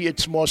degree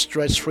it's more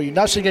stress-free.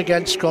 Nothing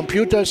against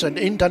computers and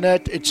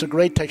internet. It's a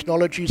great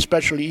technology,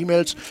 especially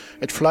emails.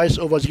 It flies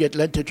over the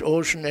Atlantic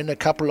Ocean in a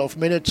couple of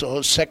minutes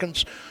or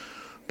seconds.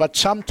 But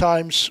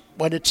sometimes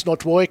when it's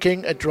not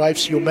working, it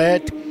drives you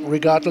mad,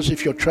 regardless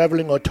if you're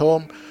traveling or at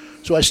home.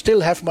 So I still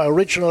have my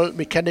original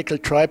mechanical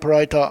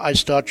typewriter I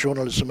start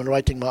journalism and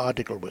writing my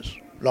article with,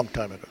 long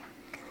time ago.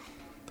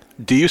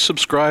 Do you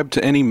subscribe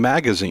to any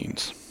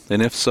magazines?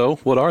 And if so,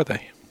 what are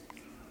they?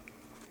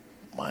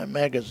 My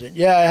magazine.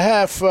 Yeah, I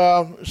have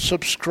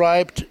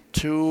subscribed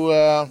to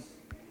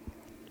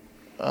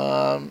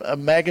a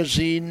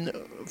magazine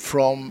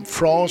from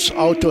France,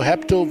 Auto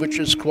Hepto, which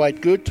is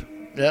quite good.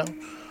 Yeah.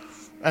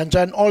 And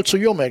then also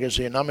your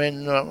magazine. I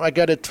mean, I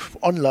get it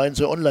online,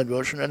 the online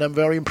version, and I'm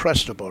very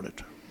impressed about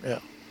it. Yeah.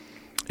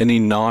 Any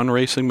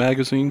non-racing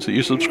magazines that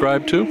you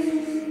subscribe to?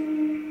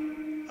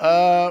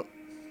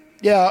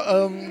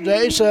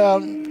 There is a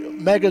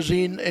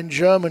magazine in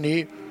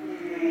Germany.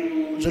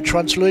 The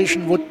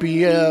translation would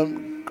be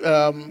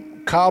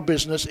car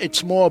business.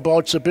 It's more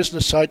about the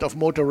business side of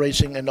motor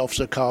racing and of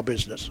the car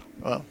business.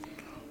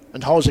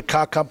 And how the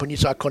car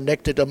companies are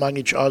connected among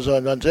each other.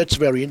 And that's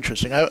very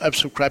interesting. I've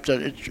subscribed to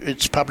it.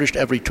 It's published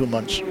every 2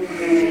 months.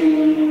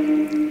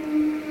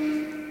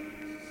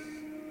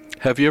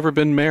 Have you ever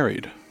been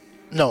married?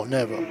 No,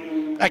 never.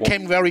 I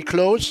came very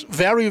close,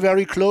 very,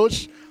 very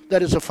close.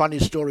 That is a funny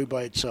story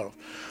by itself.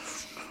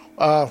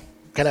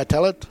 Can I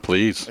tell it?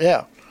 Please.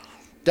 Yeah.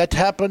 That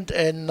happened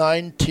in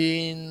I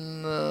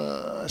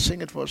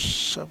think it was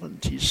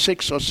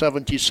 76 or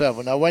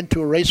 77. I went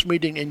to a race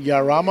meeting in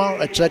Jarama,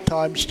 at that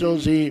time still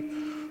the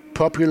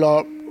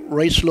popular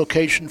race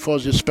location for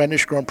the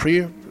Spanish Grand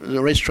Prix.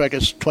 The racetrack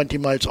is 20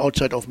 miles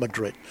outside of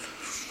Madrid.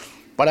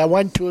 But I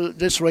went to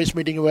this race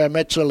meeting where I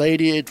met the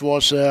lady. It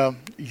was a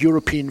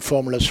European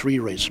Formula 3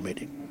 race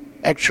meeting.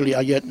 Actually,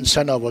 Ayrton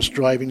Senna was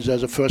driving there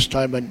the first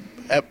time, and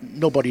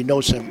nobody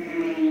knows him.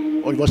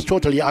 Or it was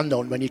totally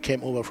unknown when he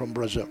came over from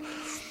Brazil.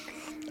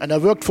 And I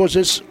worked for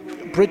this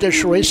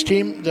British race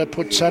team that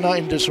put Senna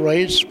in this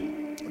race,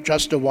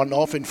 just a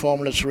one-off in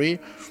Formula 3.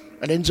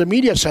 And in the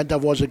media center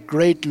was a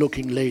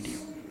great-looking lady,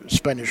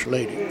 Spanish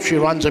lady. She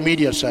runs a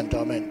media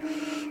center,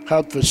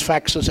 helped with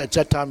faxes. At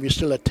that time, we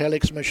still had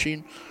telex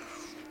machine.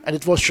 And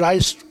it was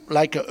just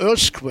like an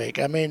earthquake.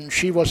 I mean,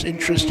 she was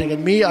interested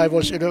in me. I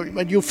was,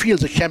 when you feel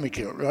the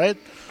chemical, right?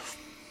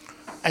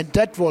 And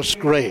that was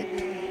great.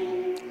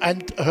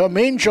 And her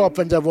main job,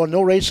 when there were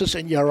no races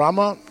in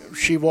Jarama,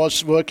 she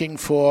was working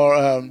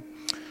for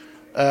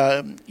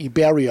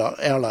Iberia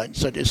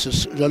Airlines. That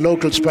is the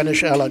local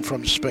Spanish airline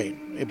from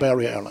Spain,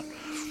 Iberia Airline.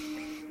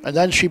 And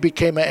then she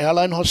became an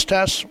airline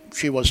hostess.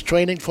 She was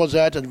training for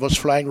that and was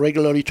flying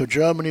regularly to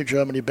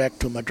Germany back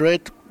to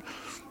Madrid.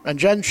 And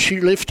then she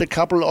lived a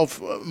couple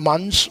of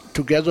months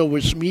together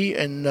with me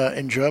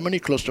in Germany,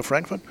 close to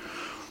Frankfurt.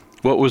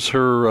 What was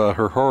her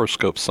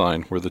horoscope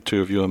sign? Were the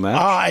two of you a match?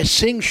 I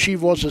think she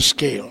was a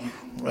scale,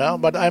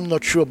 but I'm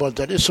not sure about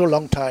that. It's so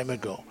long time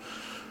ago.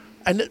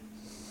 And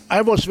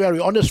I was very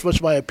honest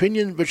with my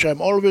opinion, which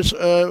I'm always,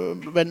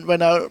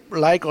 when I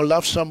like or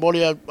love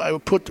somebody,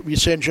 we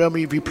say in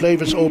Germany, we play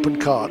with open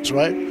cards,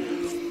 right?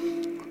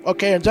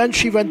 Okay, and then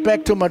she went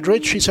back to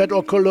Madrid. She said,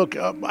 okay, look,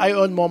 I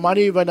earn more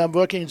money when I'm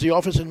working in the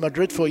office in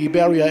Madrid for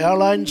Iberia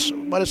Airlines.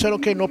 But I said,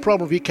 okay, no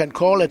problem, we can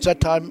call. At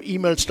that time,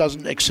 emails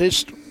doesn't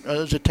exist,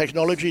 the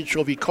technology,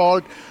 so we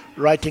called,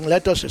 writing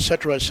letters,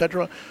 etc.,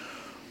 etc.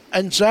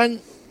 And then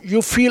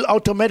you feel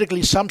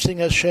automatically something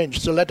has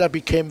changed. The letter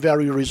became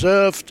very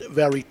reserved,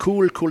 very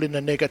cool in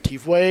a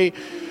negative way.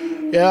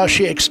 Yeah,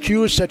 she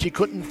excused that he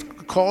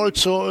couldn't call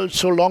so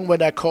long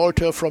when I called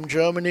her from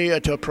Germany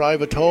at her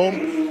private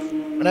home.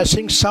 And I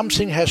think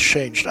something has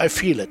changed. I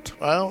feel it.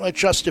 Well, it's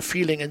just a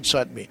feeling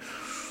inside me.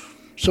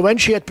 So when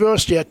she had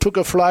birthday, I took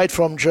a flight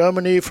from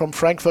Germany, from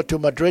Frankfurt to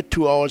Madrid,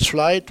 2 hours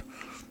flight.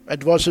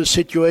 It was a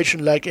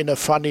situation like in a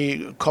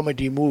funny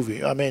comedy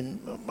movie. I mean,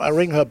 I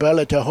ring her bell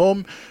at her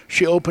home.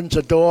 She opens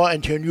the door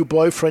and her new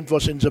boyfriend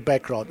was in the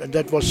background. And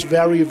that was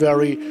very,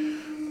 very,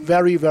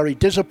 very, very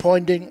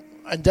disappointing.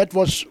 And that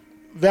was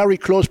very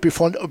close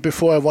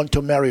before I want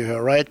to marry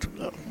her, right?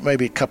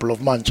 Maybe a couple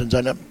of months. And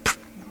then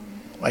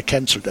I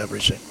cancelled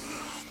everything.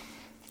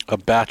 A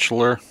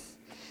bachelor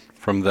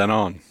from then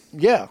on.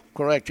 Yeah,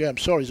 correct. Yeah, I'm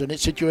sorry. The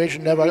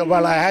situation never...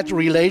 Well, I had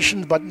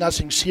relations, but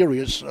nothing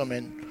serious. I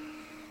mean,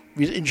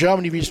 in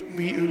Germany, we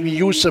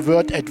use the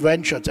word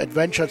adventures.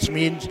 Adventures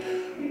means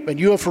when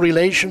you have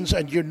relations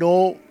and you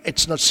know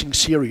it's nothing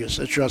serious.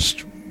 It's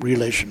just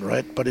relation,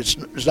 right? But it's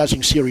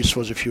nothing serious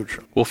for the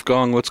future.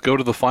 Wolfgang, let's go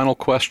to the final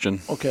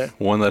question. Okay.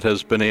 One that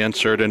has been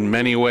answered in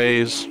many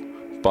ways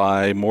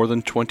by more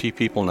than 20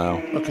 people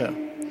now.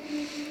 Okay.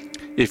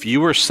 If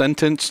you were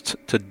sentenced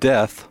to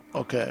death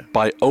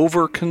by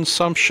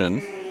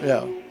overconsumption,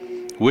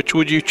 which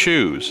would you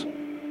choose?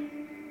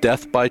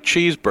 Death by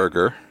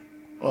cheeseburger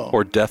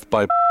or death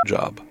by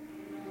job?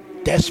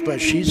 Death by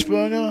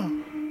cheeseburger?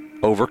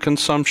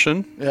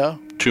 Overconsumption? Yeah.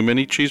 Too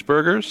many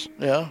cheeseburgers?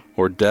 Yeah.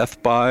 Or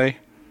death by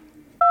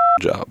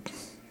job?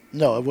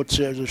 No, I would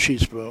say the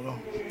cheeseburger.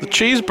 The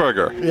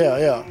cheeseburger?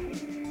 Yeah.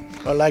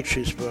 I like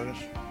cheeseburgers.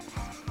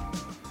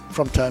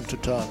 From time to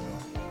time.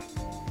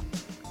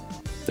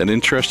 An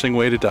interesting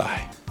way to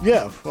die.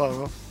 Yeah,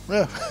 well,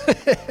 yeah.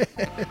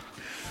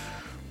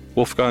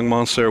 Wolfgang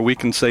Monsehr, we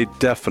can say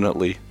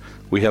definitely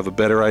we have a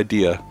better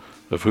idea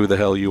of who the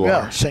hell you are.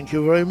 Yeah, thank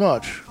you very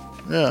much.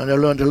 Yeah, and I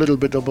learned a little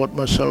bit about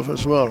myself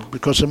as well,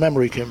 because the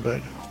memory came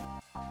back.